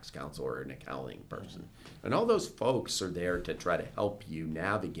tax counsel or an accounting person. And all those folks are there to try to help you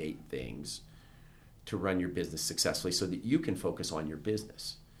navigate things to run your business successfully so that you can focus on your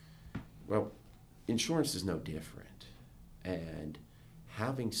business. Well, insurance is no different. And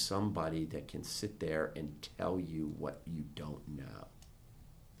having somebody that can sit there and tell you what you don't know.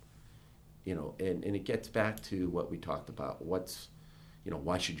 And it gets back to what we talked about.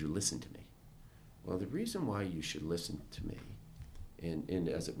 Why should you listen to me? Well, the reason why you should listen to me, and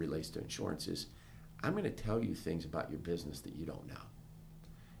as it relates to insurance, is I'm going to tell you things about your business that you don't know.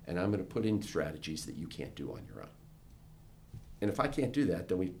 And I'm going to put in strategies that you can't do on your own. And if I can't do that,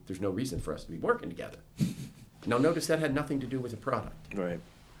 then there's no reason for us to be working together. Now, notice that had nothing to do with the product. Right.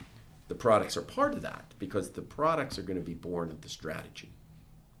 The products are part of that because the products are going to be born of the strategy.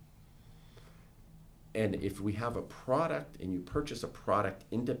 And if we have a product and you purchase a product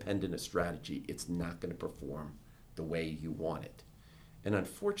independent of strategy, it's not going to perform the way you want it. And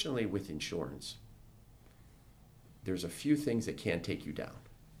unfortunately, with insurance, there's a few things that can take you down.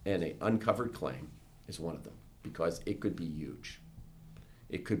 And an uncovered claim is one of them because it could be huge.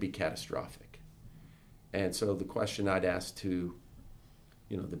 It could be catastrophic. And so the question I'd ask to,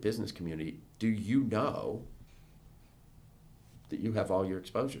 the business community, do you know that you have all your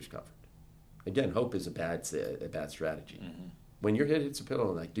exposures covered? Again, hope is a bad strategy. Mm-hmm. When your head hits a pillow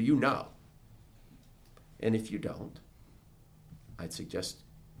at night, do you know? And if you don't, I'd suggest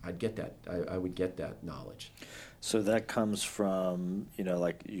I'd get that. I would get that knowledge. So that comes from,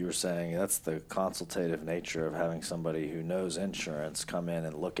 like you were saying, that's the consultative nature of having somebody who knows insurance come in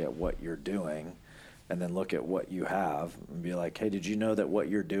and look at what you're doing and then look at what you have and be like, hey, did you know that what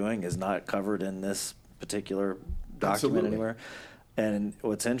you're doing is not covered in this particular document Absolutely. Anywhere? And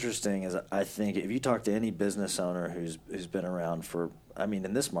what's interesting is I think if you talk to any business owner who's been around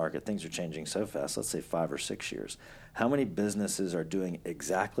in this market, things are changing so fast, let's say 5 or 6 years. How many businesses are doing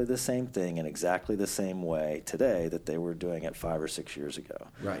exactly the same thing in exactly the same way today that they were doing it 5 or 6 years ago?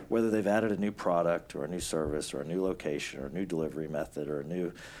 Right. Whether they've added a new product or a new service or a new location or a new delivery method or a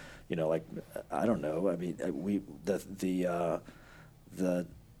new, I don't know. I mean, the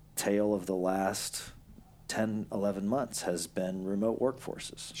tale of the last 10, 11 months has been remote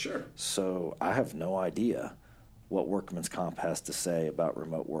workforces. Sure. So I have no idea what workman's comp has to say about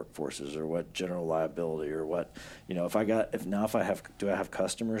remote workforces or what general liability or what, do I have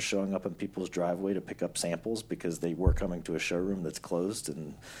customers showing up in people's driveway to pick up samples because they were coming to a showroom that's closed?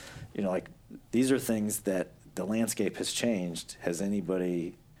 And, these are things that the landscape has changed.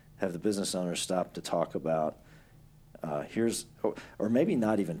 Have the business owners stopped to talk about or maybe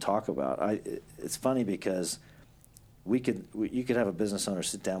not even talk about. It's funny because you could have a business owner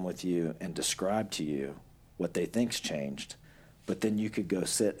sit down with you and describe to you what they think's changed, but then you could go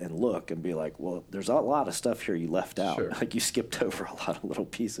sit and look and be like, well, there's a lot of stuff here you left out. Sure. Like you skipped over a lot of little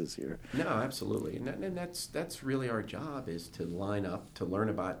pieces here. No, absolutely, and that's really our job is to line up, to learn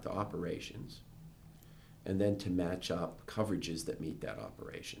about the operations, and then to match up coverages that meet that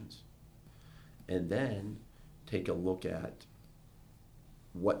operations, and then take a look at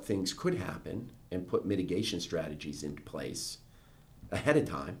what things could happen and put mitigation strategies into place ahead of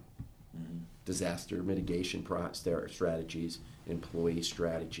time disaster mitigation strategies, employee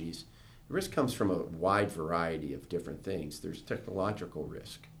strategies. The risk comes from a wide variety of different things. There's technological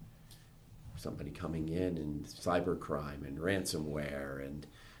risk. Somebody coming in and cybercrime and ransomware and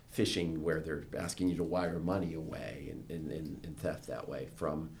phishing where they're asking you to wire money away and theft that way.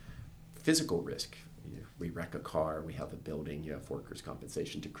 From physical risk, we wreck a car, we have a building, you have workers'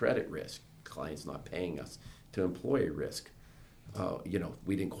 compensation, to credit risk, clients not paying us, to employee risk.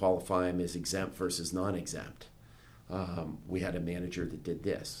 We didn't qualify them as exempt versus non-exempt. We had a manager that did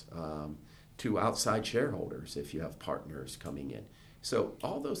this. To outside shareholders, if you have partners coming in. So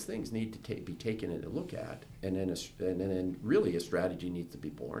all those things need to be taken into look at, and then really a strategy needs to be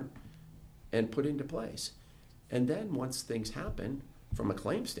born and put into place. And then once things happen, from a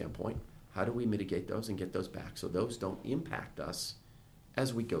claim standpoint, how do we mitigate those and get those back so those don't impact us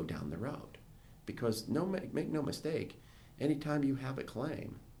as we go down the road? Because make no mistake, anytime you have a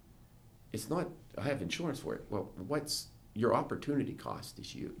claim, it's not, I have insurance for it. Well, what's your opportunity cost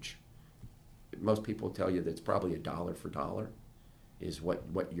is huge. Most people tell you that it's probably $1 for dollar is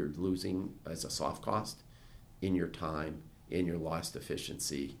what you're losing as a soft cost in your time, in your lost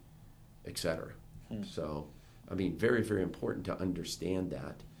efficiency, et cetera. So, very, very important to understand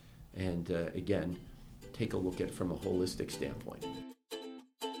that. And again, take a look at it from a holistic standpoint.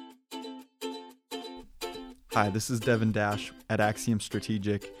 Hi, this is Devin Dash at Axiom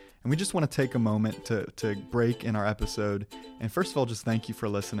Strategic, and we just want to take a moment to break in our episode. And first of all, just thank you for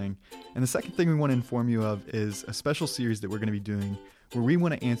listening. And the second thing we want to inform you of is a special series that we're going to be doing where we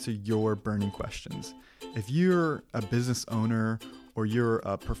want to answer your burning questions. If you're a business owner or you're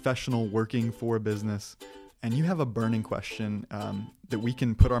a professional working for a business and you have a burning question that we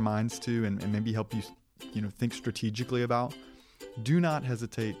can put our minds to and maybe help you think strategically about, do not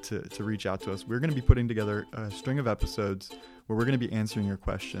hesitate to reach out to us. We're going to be putting together a string of episodes where we're going to be answering your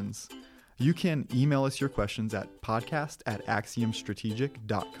questions. You can email us your questions at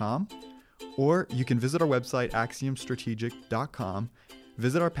podcast@axiomstrategic.com, or you can visit our website, axiomstrategic.com,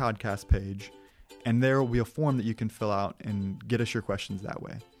 visit our podcast page, and there will be a form that you can fill out and get us your questions that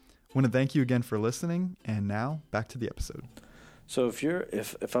way. I want to thank you again for listening, and now back to the episode. So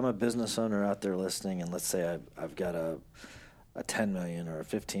if I'm a business owner out there listening, and let's say I've got a $10 million or a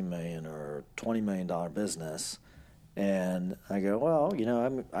 $15 million or $20 million business, and I go, well,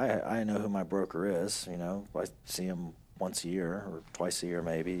 I know who my broker is. I see him once a year or twice a year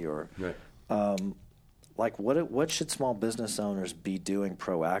maybe, or right. What should small business owners be doing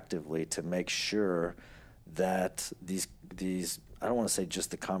proactively to make sure that these I don't want to say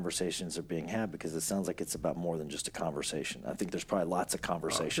just the conversations are being had, because it sounds like it's about more than just a conversation. I think there's probably lots of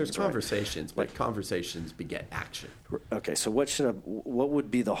conversations. There's conversations, but conversations beget action. Okay, so what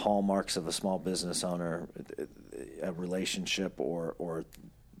would be the hallmarks of a small business owner, a relationship or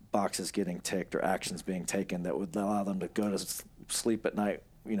boxes getting ticked or actions being taken that would allow them to go to sleep at night,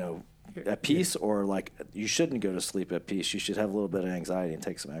 at peace, or you shouldn't go to sleep at peace? You should have a little bit of anxiety and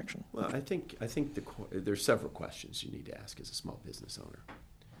take some action. Well, I think there's several questions you need to ask as a small business owner.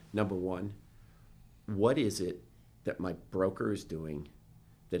 Number one, what is it that my broker is doing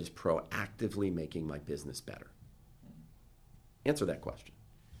that is proactively making my business better? Answer that question.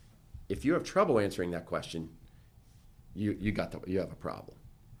 If you have trouble answering that question, you have a problem.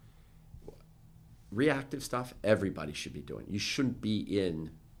 Reactive stuff, everybody should be doing. You shouldn't be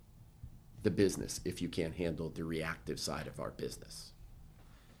in the business if you can't handle the reactive side of our business.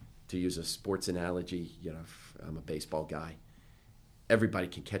 To use a sports analogy, I'm a baseball guy. Everybody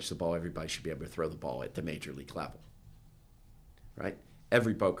can catch the ball. Everybody should be able to throw the ball at the major league level, right?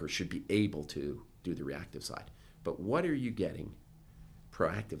 Every broker should be able to do the reactive side. But what are you getting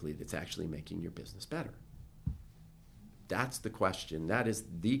proactively that's actually making your business better? That's the question. That is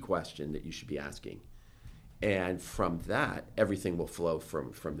the question that you should be asking. And from that, everything will flow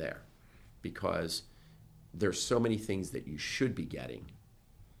from there. Because there's so many things that you should be getting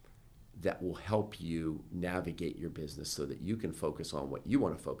that will help you navigate your business so that you can focus on what you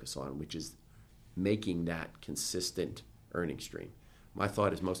want to focus on, which is making that consistent earning stream. My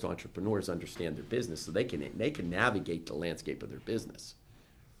thought is most entrepreneurs understand their business so they can navigate the landscape of their business.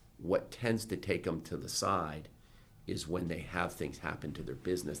 What tends to take them to the side is when they have things happen to their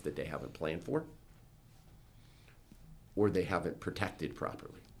business that they haven't planned for or they haven't protected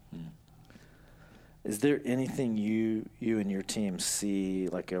properly. Is there anything you and your team see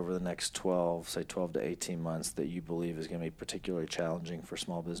over the next 12 to 18 months that you believe is going to be particularly challenging for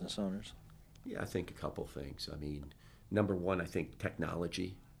small business owners? Yeah, I think a couple things. Number one, I think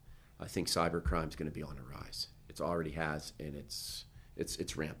technology. I think cybercrime is going to be on the rise. It already has, and it's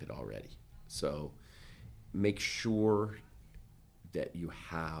rampant already. So make sure that you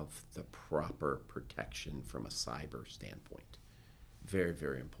have the proper protection from a cyber standpoint. Very,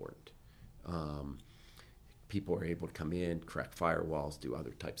 very important. People are able to come in, crack firewalls, do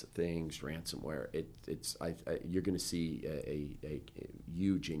other types of things, ransomware. You're going to see a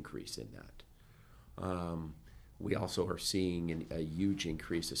huge increase in that. We also are seeing a huge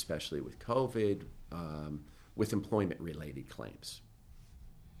increase, especially with COVID, with employment-related claims.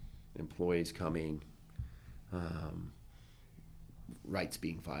 Employees coming, rights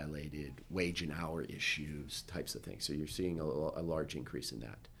being violated, wage and hour issues, types of things. So you're seeing a large increase in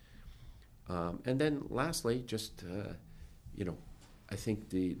that. And then lastly, just, I think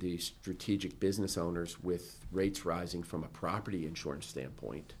the strategic business owners with rates rising from a property insurance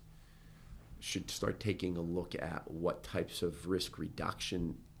standpoint should start taking a look at what types of risk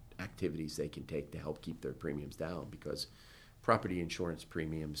reduction activities they can take to help keep their premiums down, because property insurance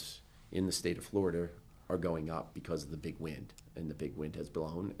premiums in the state of Florida are going up because of the big wind, and the big wind has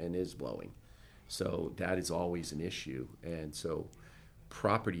blown and is blowing. So that is always an issue. And so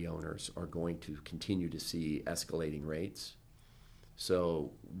property owners are going to continue to see escalating rates.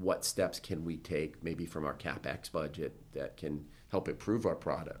 So what steps can we take maybe from our CapEx budget that can help improve our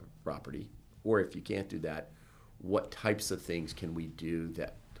property? Or if you can't do that, what types of things can we do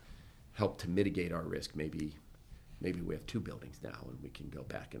that help to mitigate our risk? Maybe we have 2 buildings now and we can go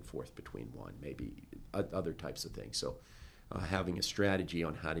back and forth between one, maybe other types of things. So having a strategy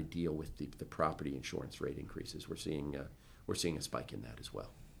on how to deal with the property insurance rate increases, we're seeing a spike in that as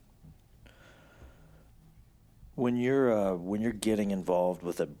well. When you're getting involved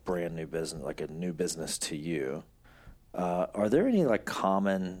with a brand new business, like a new business to you, are there any like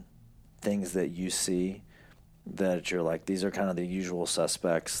common things that you see that you're like, these are kind of the usual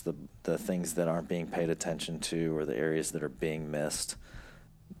suspects, the things that aren't being paid attention to, or the areas that are being missed?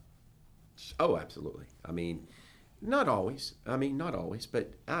 Oh, absolutely. I mean, not always,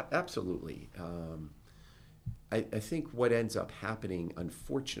 but absolutely. I think what ends up happening,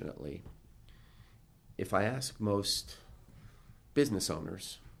 unfortunately, if I ask most business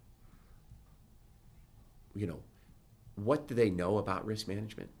owners, what do they know about risk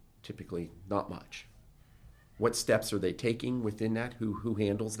management? Typically, not much. What steps are they taking within that? Who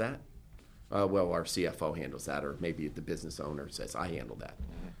handles that? Well, our CFO handles that, or maybe the business owner says, I handle that.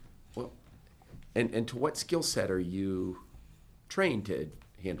 Well, and to what skill set are you trained to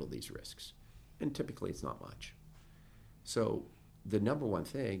handle these risks? And typically, it's not much. So the number one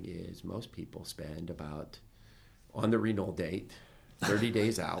thing is most people spend about, on the renewal date, 30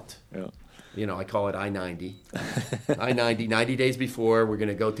 days out. Yeah. I call it I-90. I-90, 90 days before, we're going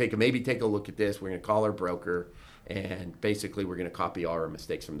to go take a look at this. We're going to call our broker, and basically we're going to copy all our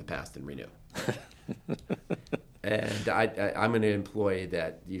mistakes from the past and renew. And I'm going to employ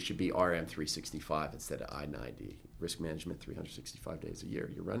that you should be RM 365 instead of I-90. Risk management 365 days a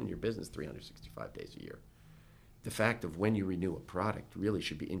year. You're running your business 365 days a year. The fact of when you renew a product really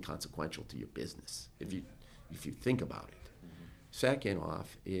should be inconsequential to your business if you think about it. Mm-hmm. Second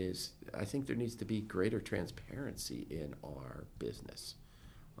off is I think there needs to be greater transparency in our business.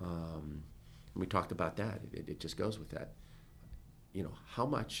 We talked about that. It just goes with that. How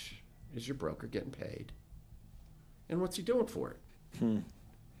much is your broker getting paid? And what's he doing for it?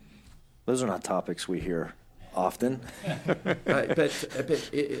 Those are not topics we hear often.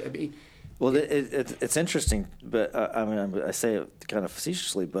 Well, it's interesting, but I say it kind of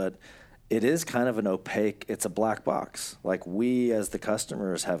facetiously, but it is kind of an opaque, it's a black box. Like we as the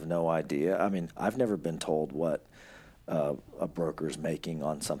customers have no idea. I mean, I've never been told what a broker's making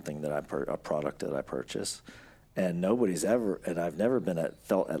on something that a product that I purchase. And I've never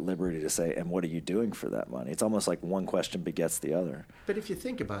felt at liberty to say, and what are you doing for that money? It's almost like one question begets the other. But if you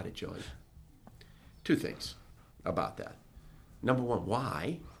think about it, Joey, 2 things about that. Number one,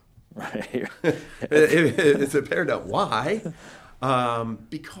 why? Right. It's a paradox. Why?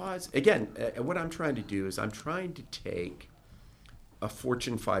 Because, again, what I'm trying to do is I'm trying to take a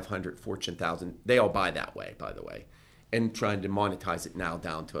Fortune 500, Fortune 1000, they all buy that way, by the way, and trying to monetize it now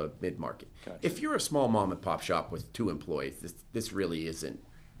down to a mid-market. Gotcha. If you're a small mom-and-pop shop with 2 employees, this really isn't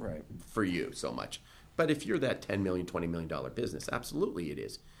right for you so much. But if you're that $10 million, $20 million business, absolutely it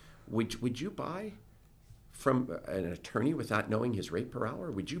is. Would you buy from an attorney without knowing his rate per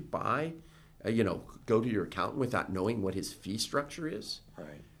hour? Would you buy, go to your accountant without knowing what his fee structure is?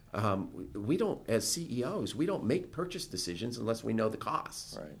 Right. We don't, as CEOs, we don't make purchase decisions unless we know the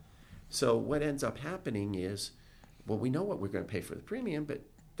costs. Right. So what ends up happening is, well, we know what we're going to pay for the premium, but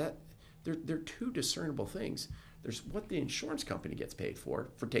they're 2 discernible things. There's what the insurance company gets paid for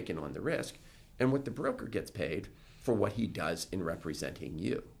taking on the risk, and what the broker gets paid for what he does in representing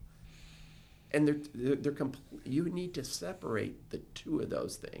you. And you need to separate the two of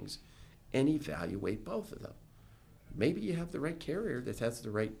those things and evaluate both of them. Maybe you have the right carrier that has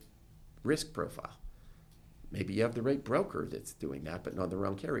the right risk profile. Maybe you have the right broker that's doing that, but not the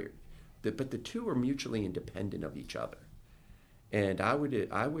wrong carrier. But the two are mutually independent of each other. And I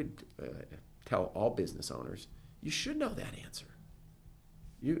would tell all business owners, you should know that answer.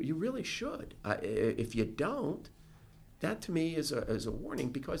 You really should. If you don't, that to me is a warning,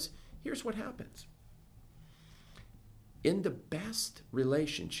 because here's what happens. In the best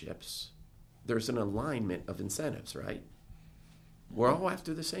relationships, there's an alignment of incentives, right? We're all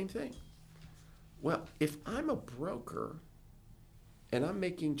after the same thing. Well, if I'm a broker and I'm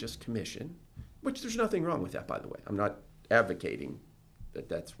making just commission, which there's nothing wrong with that, by the way. I'm not advocating that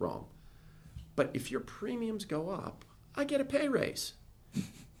that's wrong. But if your premiums go up, I get a pay raise.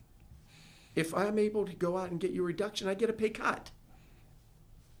 If I'm able to go out and get you a reduction, I get a pay cut.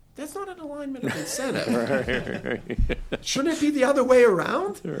 That's not an alignment of incentive. Right. Shouldn't it be the other way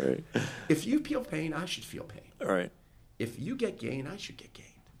around? Right. If you feel pain, I should feel pain. All right. If you get gain, I should get gain.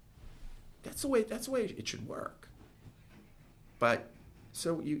 That's the way it should work. But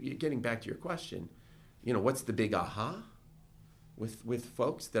so you're getting back to your question, what's the big aha with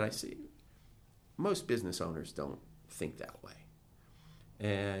folks that I see? Most business owners don't think that way.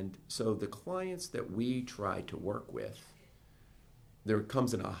 And so the clients that we try to work with, there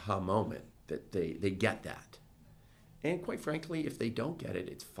comes an aha moment that they get that. And quite frankly, if they don't get it,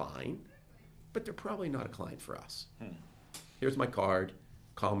 it's fine, but they're probably not a client for us. Here's my card.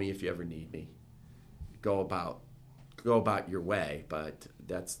 Call me if you ever need me. Go about your way, but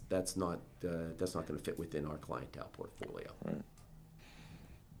that's not going to fit within our clientele portfolio. Right.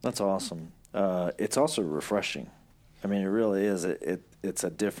 That's awesome. It's also refreshing. I mean, it really is. It's a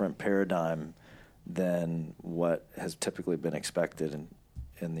different paradigm than what has typically been expected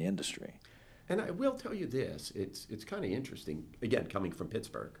in the industry. And I will tell you this, it's kind of interesting, again, coming from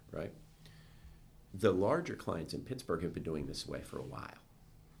Pittsburgh, right? The larger clients in Pittsburgh have been doing this way for a while.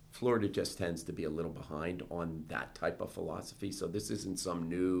 Florida just tends to be a little behind on that type of philosophy, so this isn't some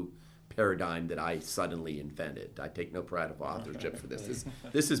new paradigm that I suddenly invented. I take no pride of authorship for this.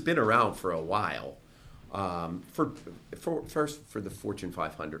 This has been around for a while. First for the Fortune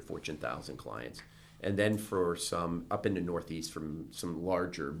 500, Fortune 1000 clients, and then for some up in the Northeast from some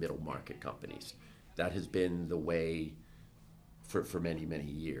larger middle market companies. That has been the way for many, many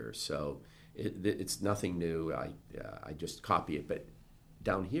years. So it's nothing new. I just copy it. But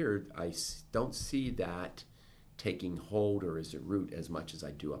down here, I don't see that taking hold or as a root as much as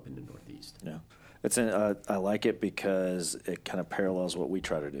I do up in the Northeast. Yeah, I like it because it kind of parallels what we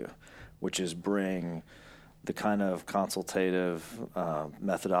try to do, which is bring the kind of consultative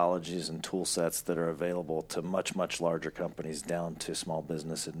methodologies and tool sets that are available to much, much larger companies down to small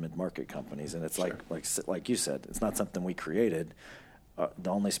business and mid-market companies. And it's Sure. like you said, it's not something we created.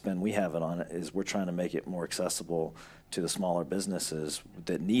 The only spin we have it on it is we're trying to make it more accessible to the smaller businesses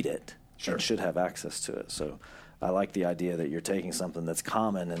that need it Sure. and should have access to it. So I like the idea that you're taking something that's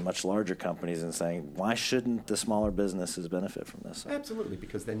common in much larger companies and saying, why shouldn't the smaller businesses benefit from this? Absolutely,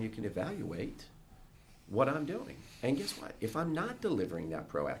 because then you can evaluate what I'm doing. And guess what? If I'm not delivering that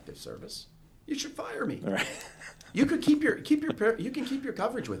proactive service, you should fire me. Right. You could keep your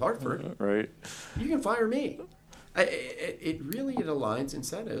coverage with Hartford. Right. You can fire me. It really aligns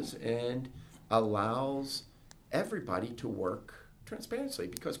incentives and allows everybody to work transparently,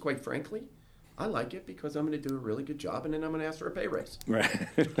 because quite frankly, I like it because I'm going to do a really good job, and then I'm going to ask for a pay raise. Right.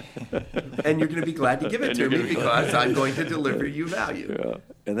 And you're going to be glad to give it to me because I'm going to deliver you value. Yeah.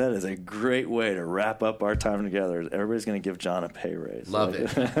 And that is a great way to wrap up our time together. Everybody's going to give John a pay raise. Love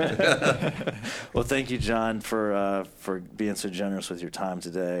it. Well, thank you, John, for being so generous with your time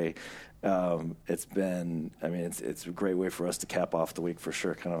today. It's been, it's a great way for us to cap off the week for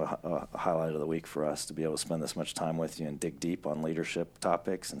sure, kind of a highlight of the week for us to be able to spend this much time with you and dig deep on leadership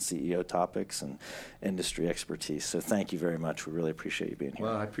topics and CEO topics and industry expertise. So thank you very much. We really appreciate you being here.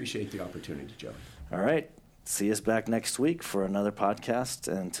 Well, I appreciate the opportunity, Joe. All right. See us back next week for another podcast.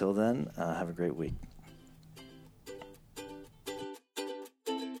 Until then, have a great week.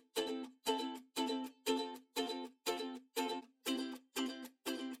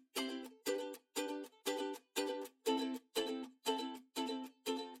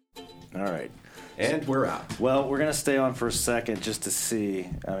 All right. And we're out. Well, we're going to stay on for a second just to see.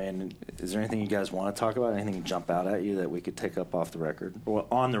 Is there anything you guys want to talk about? Anything jump out at you that we could take up off the record? Well,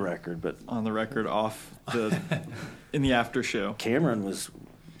 on the record, but... On the record, in the after show. Cameron was...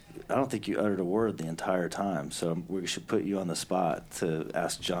 don't think you uttered a word the entire time. So we should put you on the spot to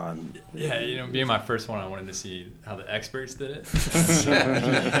ask John. Yeah, being my first one, I wanted to see how the experts did it. Flattery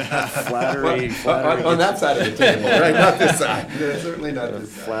on that side of the table, right? Not this side. Yeah, certainly not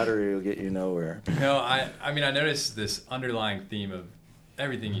this side. Flattery will get you nowhere. No, I noticed this underlying theme of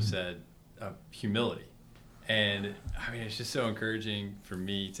everything you said, of humility. And it's just so encouraging for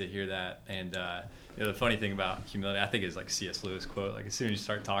me to hear that. And the funny thing about humility, I think, is like C.S. Lewis quote: like as soon as you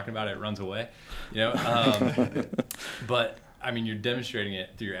start talking about it, it runs away. But you're demonstrating it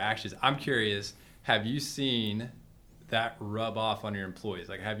through your actions. I'm curious: have you seen that rub off on your employees?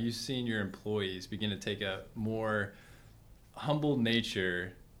 Like, have you seen your employees begin to take a more humble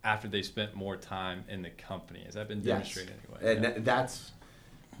nature after they spent more time in the company? Has that been demonstrated anyway? And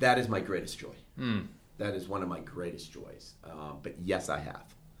that is my greatest joy. That is one of my greatest joys. But yes, I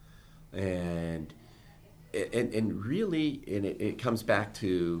have. And really, it comes back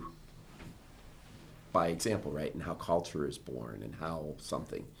to by example, right? And how culture is born, and how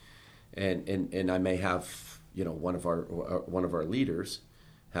something, and I may have one of our leaders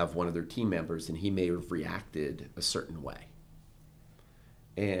have one of their team members, and he may have reacted a certain way.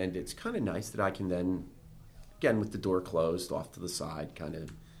 And it's kind of nice that I can then, again, with the door closed, off to the side, kind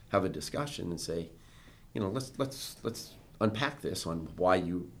of have a discussion and say, let's unpack this on why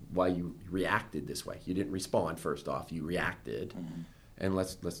you reacted this way. You didn't respond first off, you reacted, and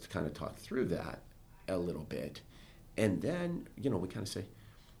let's kind of talk through that a little bit. And then, we kind of say,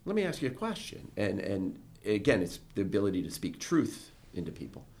 let me ask you a question. And again, it's the ability to speak truth into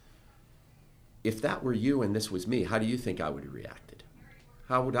people. If that were you and this was me, how do you think I would have reacted?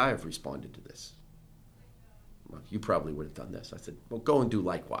 How would I have responded to this? Well, you probably would have done this. I said, well, go and do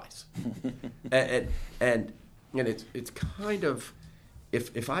likewise. and it's kind of,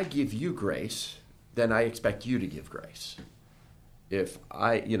 if I give you grace, then I expect you to give grace. If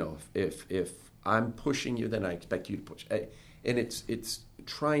I'm pushing you, then I expect you to push. And it's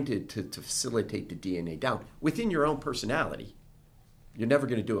trying to facilitate the DNA down within your own personality. You're never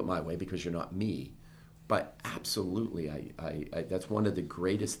going to do it my way because you're not me. But absolutely, I that's one of the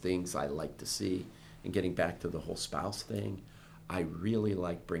greatest things I like to see. And getting back to the whole spouse thing, I really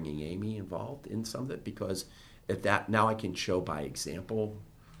like bringing Amy involved in some of it, because at that now I can show by example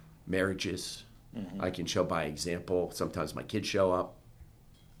marriages. I can show by example. Sometimes my kids show up.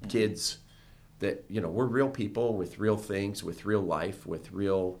 Kids that we're real people with real things, with real life, with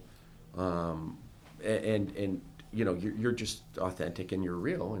real, and you're just authentic and you're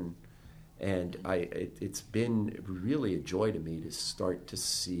real, and it's been really a joy to me to start to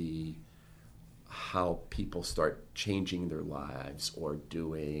see how people start changing their lives, or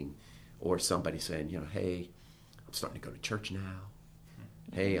somebody saying, hey, I'm starting to go to church now.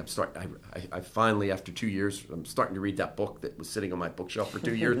 Hey, I finally, after 2 years, I'm starting to read that book that was sitting on my bookshelf for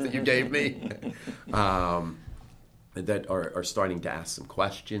 2 years that you gave me. That are starting to ask some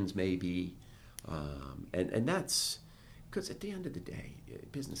questions maybe. And that's, because at the end of the day,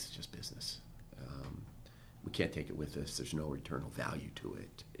 business is just business. We can't take it with us. There's no eternal value to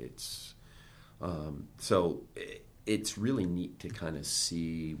it. So it's really neat to kind of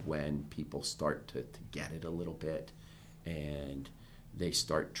see when people start to get it a little bit, and they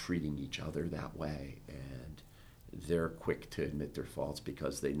start treating each other that way, and they're quick to admit their faults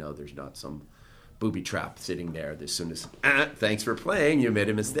because they know there's not some booby trap sitting there as soon as, thanks for playing, you made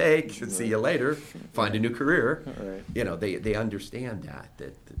a mistake, see you later, find a new career. Right. They understand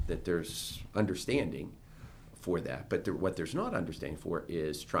that there's understanding for that, but what there's not understanding for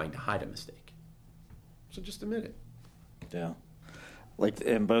is trying to hide a mistake. So just admit it. Yeah. Like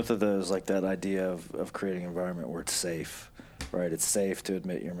in both of those, like that idea of creating an environment where it's safe, right? It's safe to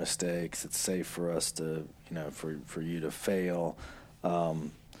admit your mistakes. It's safe for us to, for you to fail.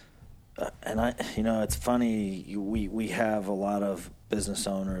 And it's funny, we have a lot of business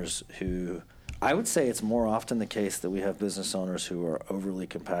owners who, I would say it's more often the case that we have business owners who are overly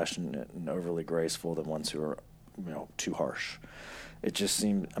compassionate and overly graceful than ones who are, too harsh. It just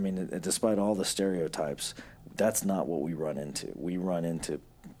seems, despite all the stereotypes, that's not what we run into. We run into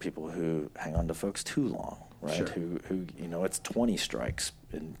people who hang on to folks too long, right? Sure. Who it's 20 strikes,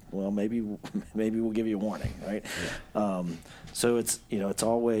 and well, maybe we'll give you a warning, right? Yeah. So it's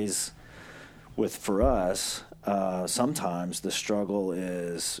always for us. Sometimes the struggle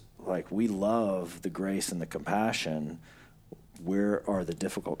is like, we love the grace and the compassion. Where are the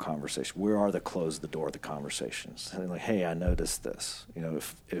difficult conversations? Where are the close the door, the conversations? And like, hey, I noticed this.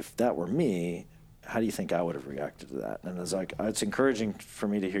 If that were me, how do you think I would have reacted to that? And it's like, it's encouraging for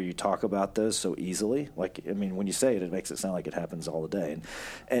me to hear you talk about those so easily. Like, when you say it, it makes it sound like it happens all the day.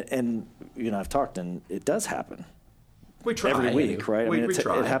 And I've talked, and it does happen. We try every week, right? We it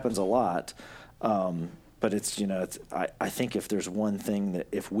try. happens a lot. But I think if there's one thing that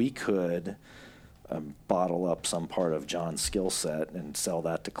if we could bottle up some part of John's skill set and sell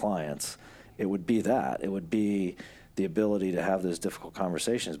that to clients, it would be that. It would be the ability to have those difficult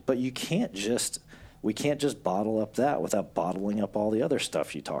conversations. But we can't just bottle up that without bottling up all the other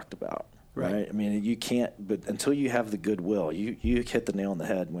stuff you talked about. Right? I mean, you can't, but until you have the goodwill, you hit the nail on the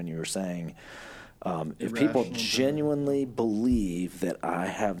head when you were saying, if people genuinely believe that I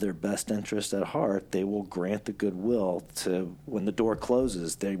have their best interest at heart, they will grant the goodwill to, when the door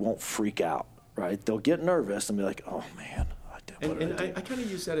closes, they won't freak out, right? They'll get nervous and be like, oh man, I kind of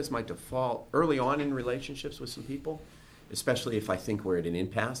use that as my default early on in relationships with some people, especially if I think we're at an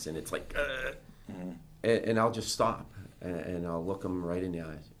impasse and it's like, and I'll just stop and I'll look them right in the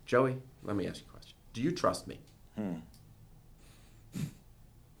eyes. Joey, let me ask you a question. Do you trust me? And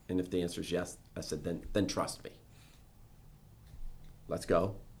if the answer is yes, I said, then trust me. Let's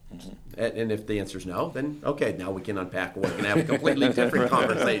go. And if the answer is no, then okay, now we can unpack and we can have a completely different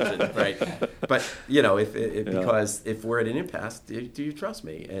conversation, right? But because if we're at an impasse, do you trust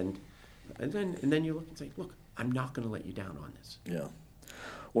me? And then you look and say, look, I'm not going to let you down on this. Yeah.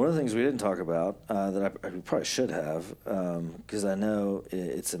 One of the things we didn't talk about that I probably should have, because I know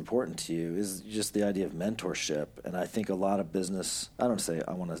it's important to you, is just the idea of mentorship. And I think a lot of business, I don't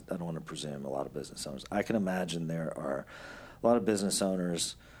want to presume a lot of business owners. I can imagine there are a lot of business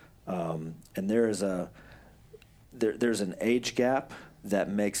owners, and there's an age gap that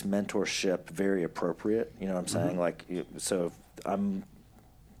makes mentorship very appropriate. You know what I'm saying? Like, so if I'm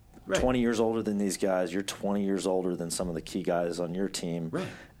 20 years older than these guys, you're 20 years older than some of the key guys on your team. Right.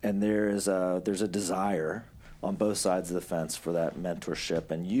 And there's a desire on both sides of the fence for that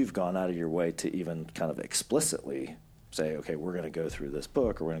mentorship, and you've gone out of your way to even kind of explicitly say, okay, we're going to go through this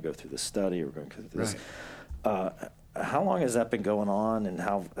book, or we're going to go through this study, or we're going to go through this. How long has that been going on, and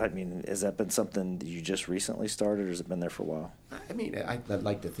has that been something that you just recently started, or has it been there for a while? I mean, I'd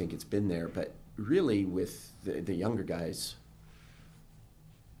like to think it's been there, but really with the younger guys,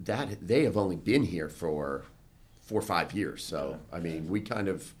 that they have only been here for 4 or 5 years. So, I mean, we kind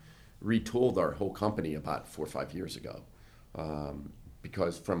of retooled our whole company about 4 or 5 years ago.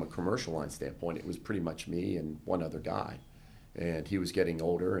 Because from a commercial line standpoint, it was pretty much me and one other guy. And he was getting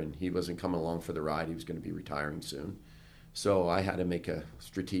older and he wasn't coming along for the ride. He was going to be retiring soon. So I had to make a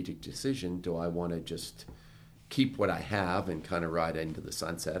strategic decision. Do I want to just keep what I have and kind of ride into the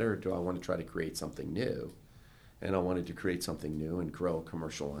sunset, or do I want to try to create something new? And I wanted to create something new and grow a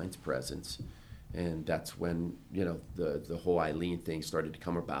commercial lines presence. And that's when, the whole Eileen thing started to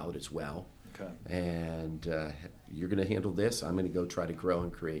come about as well. Okay. And you're going to handle this. I'm going to go try to grow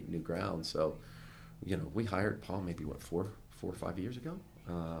and create new ground. So, we hired Paul maybe, 4 or 5 years ago.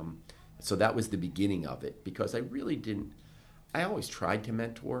 So that was the beginning of it, because I always tried to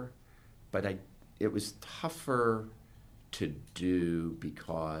mentor, but it was tougher to do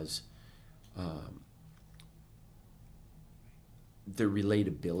because the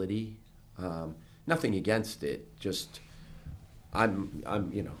relatability, nothing against it, just I'm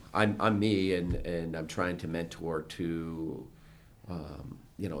me, and I'm trying to mentor to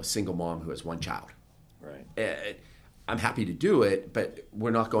a single mom who has one child. Right. I'm happy to do it, but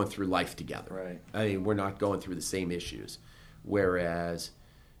we're not going through life together. Right. I mean, we're not going through the same issues. Whereas,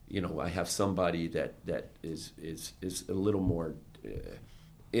 I have somebody that is a little more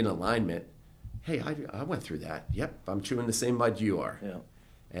in alignment. Hey, I went through that. Yep, I'm chewing the same mud you are. Yeah.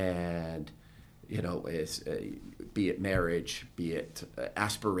 And, it's, be it marriage, be it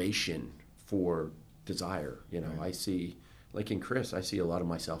aspiration for desire. Right. I see, like in Chris, I see a lot of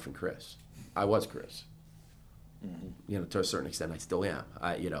myself in Chris. I was Chris. Mm-hmm. To a certain extent, I still am.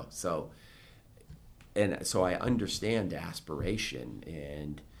 So I understand aspiration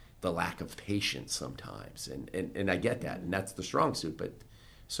and the lack of patience sometimes, and I get that, and that's the strong suit. But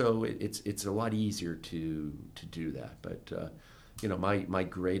so it's a lot easier to do that. But my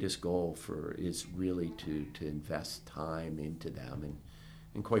greatest goal is really to invest time into them,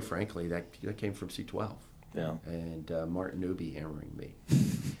 and quite frankly, that came from C12. Yeah. And Martin Newby hammering me.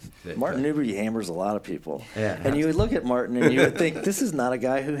 Martin Newby hammers a lot of people. Yeah, and you would look at Martin and you would think, this is not a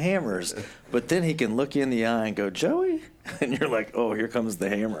guy who hammers. But then he can look you in the eye and go, Joey? And you're like, oh, here comes the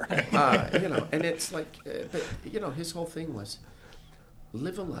hammer. And it's like, but, his whole thing was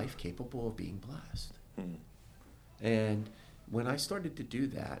live a life capable of being blessed. And when I started to do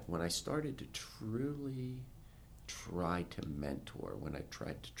that, when I started to truly try to mentor, when I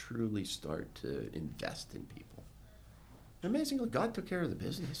tried to truly start to invest in people, amazingly, God took care of the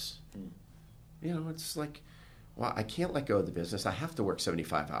business. It's like, well, I can't let go of the business. I have to work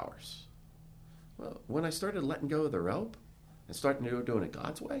 75 hours. Well, when I started letting go of the rope and starting doing it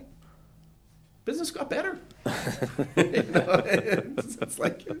God's way, business got better. It's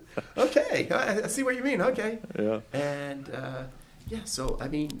like, okay, I see what you mean. Okay. Yeah. And so I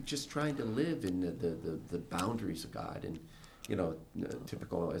mean, just trying to live in the boundaries of God, and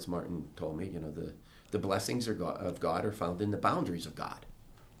typical, as Martin told me, the blessings of God are found in the boundaries of God.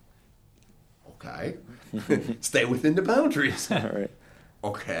 Okay, stay within the boundaries. All right.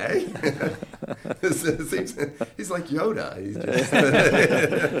 Okay. He's like Yoda. He's just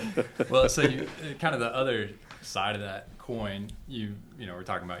Well, so you kind of the other side of that coin, we're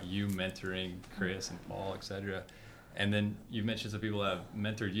talking about you mentoring Chris and Paul, etc. And then you mentioned some people that have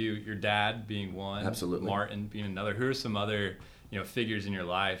mentored you, your dad being one, Absolutely. Martin being another. Who are some other, figures in your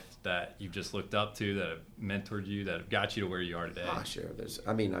life that you've just looked up to, that have mentored you, that have got you to where you are today? Sure.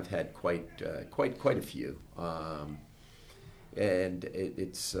 I've had quite a few. And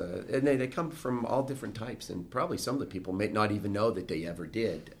and they come from all different types, and probably some of the people may not even know that they ever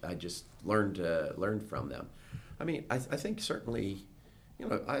did. I just learned from them. I mean, I think certainly,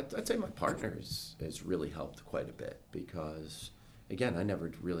 I'd say my partner has really helped quite a bit, because, again, I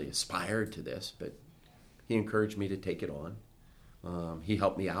never really aspired to this, but he encouraged me to take it on. He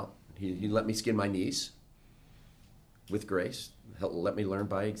helped me out. He let me skin my knees with grace. Let me learn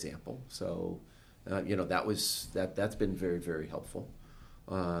by example. So. That's been very, very helpful.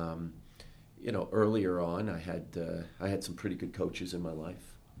 Earlier on, I had some pretty good coaches in my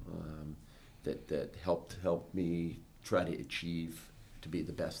life that helped me try to achieve to be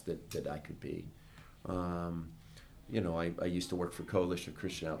the best that I could be. I used to work for Coalition of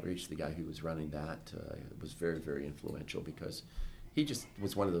Christian Outreach. The guy who was running that was very, very influential, because he just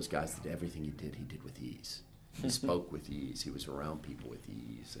was one of those guys that everything he did with ease. He spoke with ease. He was around people with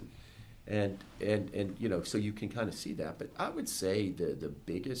ease, and so you can kind of see that. But I would say the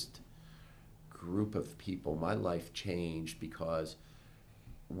biggest group of people, my life changed because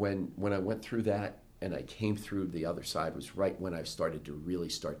when I went through that and I came through the other side was right when I started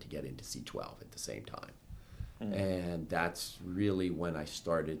to get into C12 at the same time. And that's really when I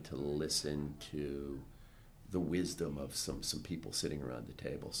started to listen to the wisdom of some people sitting around the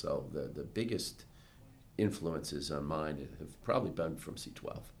table. So the biggest influences on mine have probably been from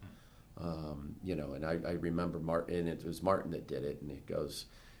C12. And I remember Martin, and it was Martin that did it, and it goes,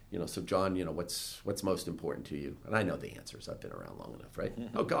 so John, what's most important to you? And I know the answers. I've been around long enough, right?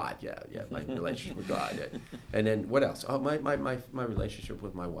 Oh, God, yeah, my relationship with God. And then what else? Oh, my relationship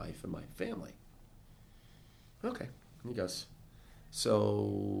with my wife and my family. Okay. And he goes,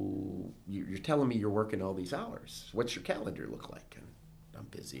 so you're telling me you're working all these hours. What's your calendar look like? And I'm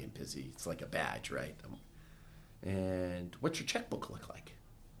busy and busy. It's like a badge, right? And what's your checkbook look like?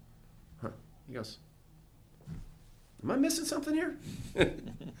 Huh. He goes, am I missing something here?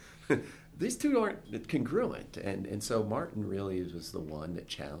 These two aren't congruent. And so Martin really was the one that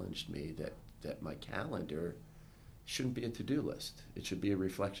challenged me that my calendar shouldn't be a to-do list. It should be a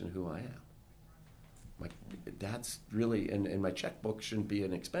reflection of who I am. That's really, and my checkbook shouldn't be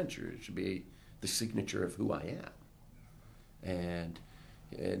an expenditure. It should be the signature of who I am. And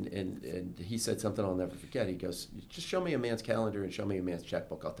he said something I'll never forget. He goes, just show me a man's calendar and show me a man's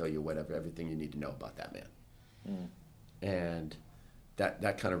checkbook. I'll tell you everything you need to know about that man. And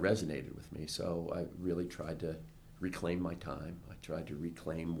that kind of resonated with me. So I really tried to reclaim my time. I tried to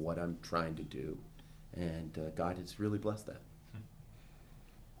reclaim what I'm trying to do. And God has really blessed that.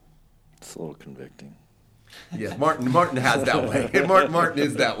 It's a little convicting. Yeah, Martin has that way. Martin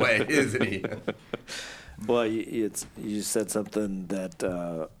is that way, isn't he? Well, you said something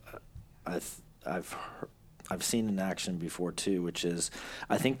that I've seen in action before too, which is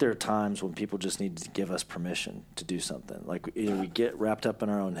I think there are times when people just need to give us permission to do something. Like either we get wrapped up in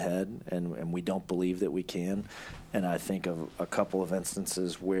our own head and we don't believe that we can. And I think of a couple of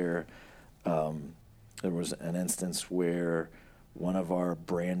instances where there was an instance where one of our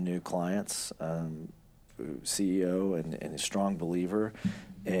brand new clients, CEO and a strong believer,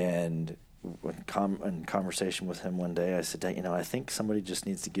 and in conversation with him one day, I said, I think somebody just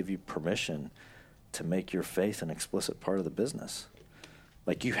needs to give you permission to make your faith an explicit part of the business.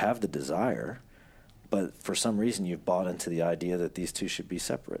 Like you have the desire, but for some reason you've bought into the idea that these two should be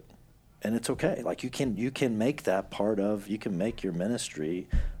separate. And it's okay. Like you can make that you can make your ministry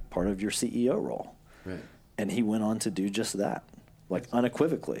part of your CEO role. Right. And he went on to do just that, like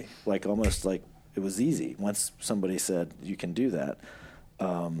unequivocally, like almost like it was easy. Once somebody said you can do that,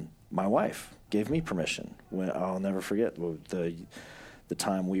 my wife gave me permission. I'll never forget the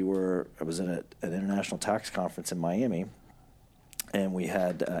time I was at an international tax conference in Miami, and we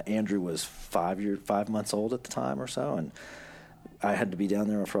had Andrew was 5 months old at the time or so, I had to be down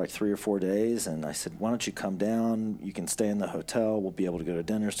there for like 3 or 4 days, and I said, why don't you come down? You can stay in the hotel. We'll be able to go to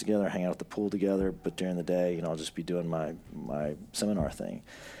dinners together, hang out at the pool together, but during the day, I'll just be doing my seminar thing.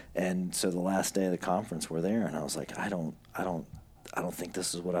 And so the last day of the conference, we're there, and I was like, I don't think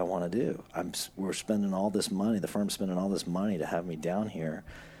this is what I want to do. We're spending all this money. The firm's spending all this money to have me down here,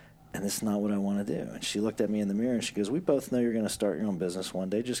 and this is not what I want to do. And she looked at me in the mirror, and she goes, we both know you're going to start your own business one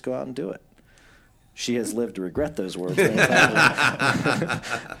day. Just go out and do it. She has lived to regret those words. But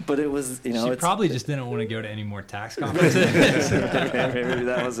it was, She probably just didn't want to go to any more tax conferences. Maybe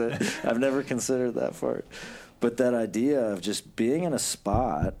that was it. I've never considered that part. But that idea of just being in a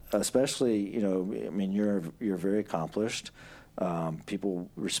spot, especially, you're very accomplished. People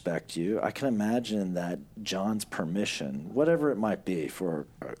respect you. I can imagine that John's permission, whatever it might be, for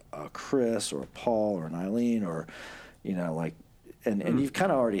a Chris or a Paul or an Eileen or, and you've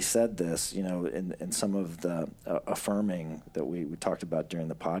kind of already said this, in some of the affirming that we talked about during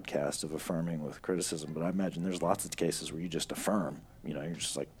the podcast of affirming with criticism. But I imagine there's lots of cases where you just affirm. You're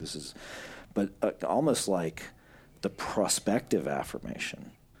just like, this is, but almost like the prospective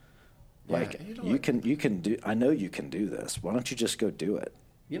affirmation. Yeah, like you can do. I know you can do this. Why don't you just go do it?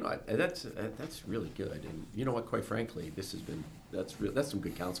 That's really good. And you know what? Quite frankly, that's some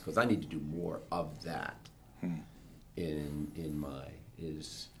good counsel, because I need to do more of that.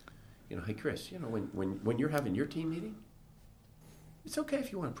 Hey Chris, when you're having your team meeting, it's okay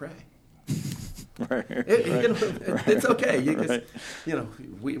if you want to pray. Right. It's okay. Right.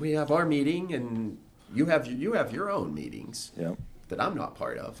 We have our meeting, and you have your own meetings. Yep. That I'm not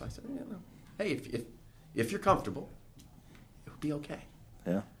part of. I said, hey, if you're comfortable, it would be okay.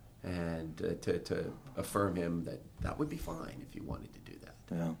 Yeah. And to affirm him that would be fine if you wanted to do that.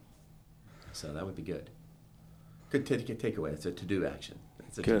 Yeah. So that would be good. Good takeaway. It's a to-do action.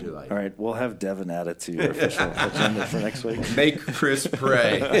 It's a Good. to-do item. All right, we'll have Devin add it to your official agenda for next week. Make Chris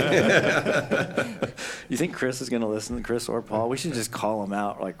pray. You think Chris is going to listen to Chris or Paul? We should just call them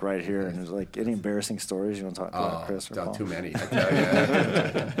out right here. And there's any embarrassing stories you want to talk about Chris or Paul? Not too many, I tell you.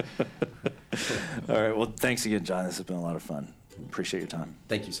 All right. Well, thanks again, John. This has been a lot of fun. Appreciate your time.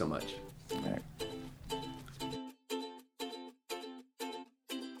 Thank you so much. All right.